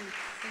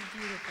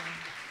 Beautiful.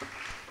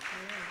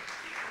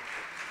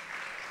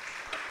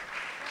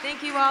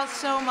 Thank you all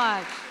so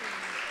much.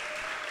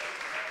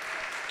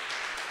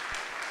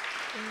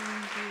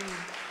 Thank you.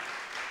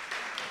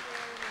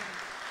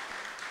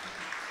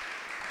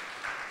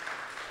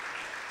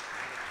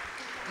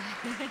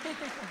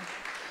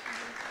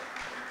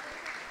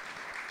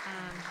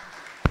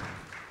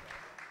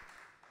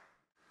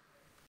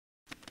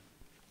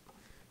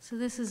 So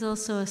this is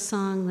also a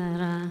song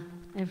that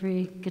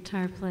every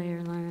guitar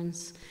player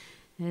learns.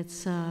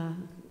 It's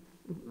an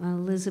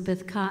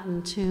Elizabeth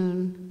Cotton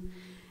tune,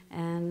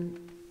 and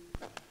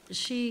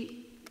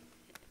she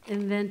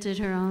invented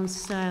her own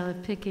style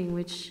of picking,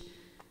 which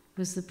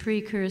was the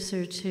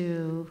precursor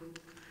to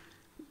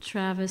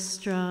Travis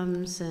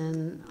drums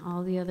and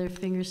all the other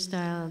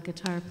fingerstyle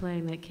guitar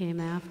playing that came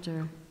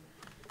after.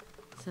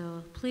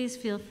 So please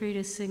feel free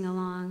to sing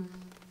along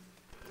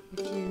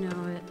if you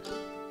know it.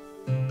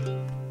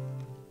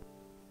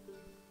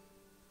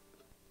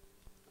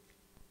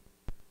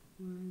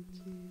 One,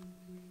 two,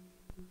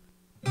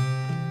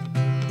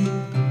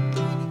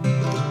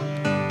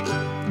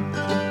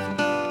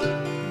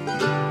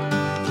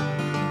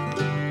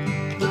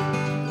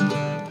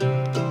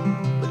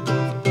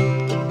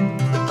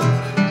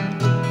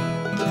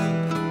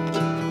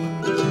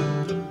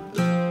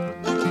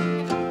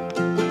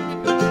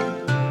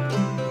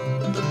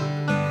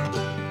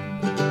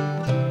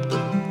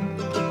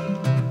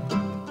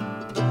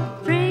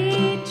 three.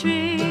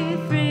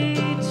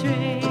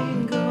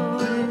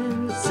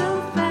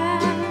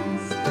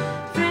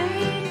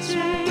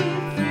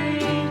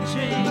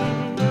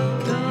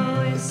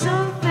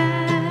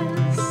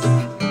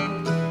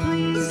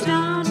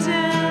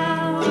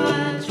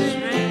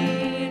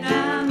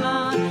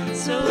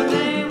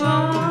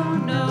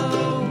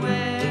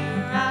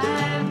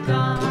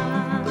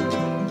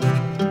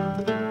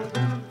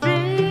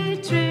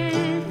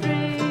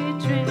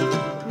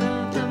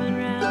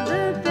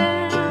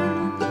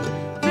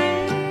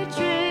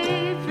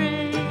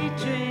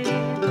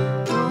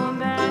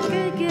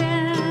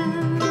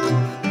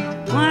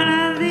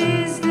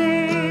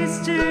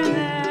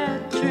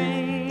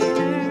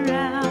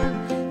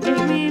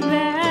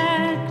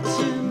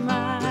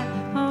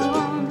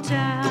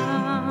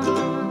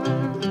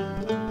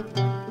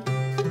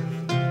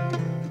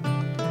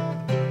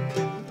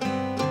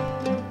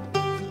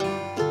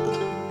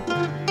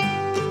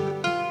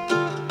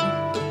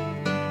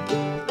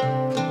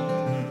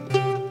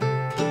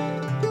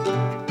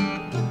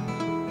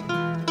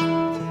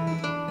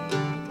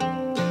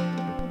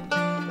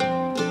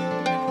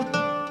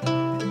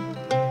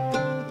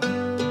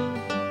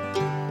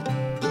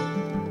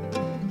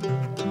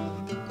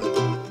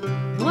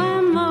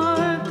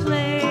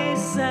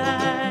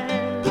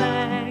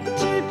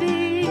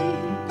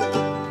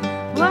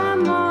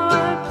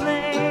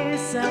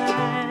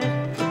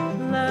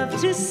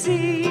 to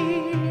see.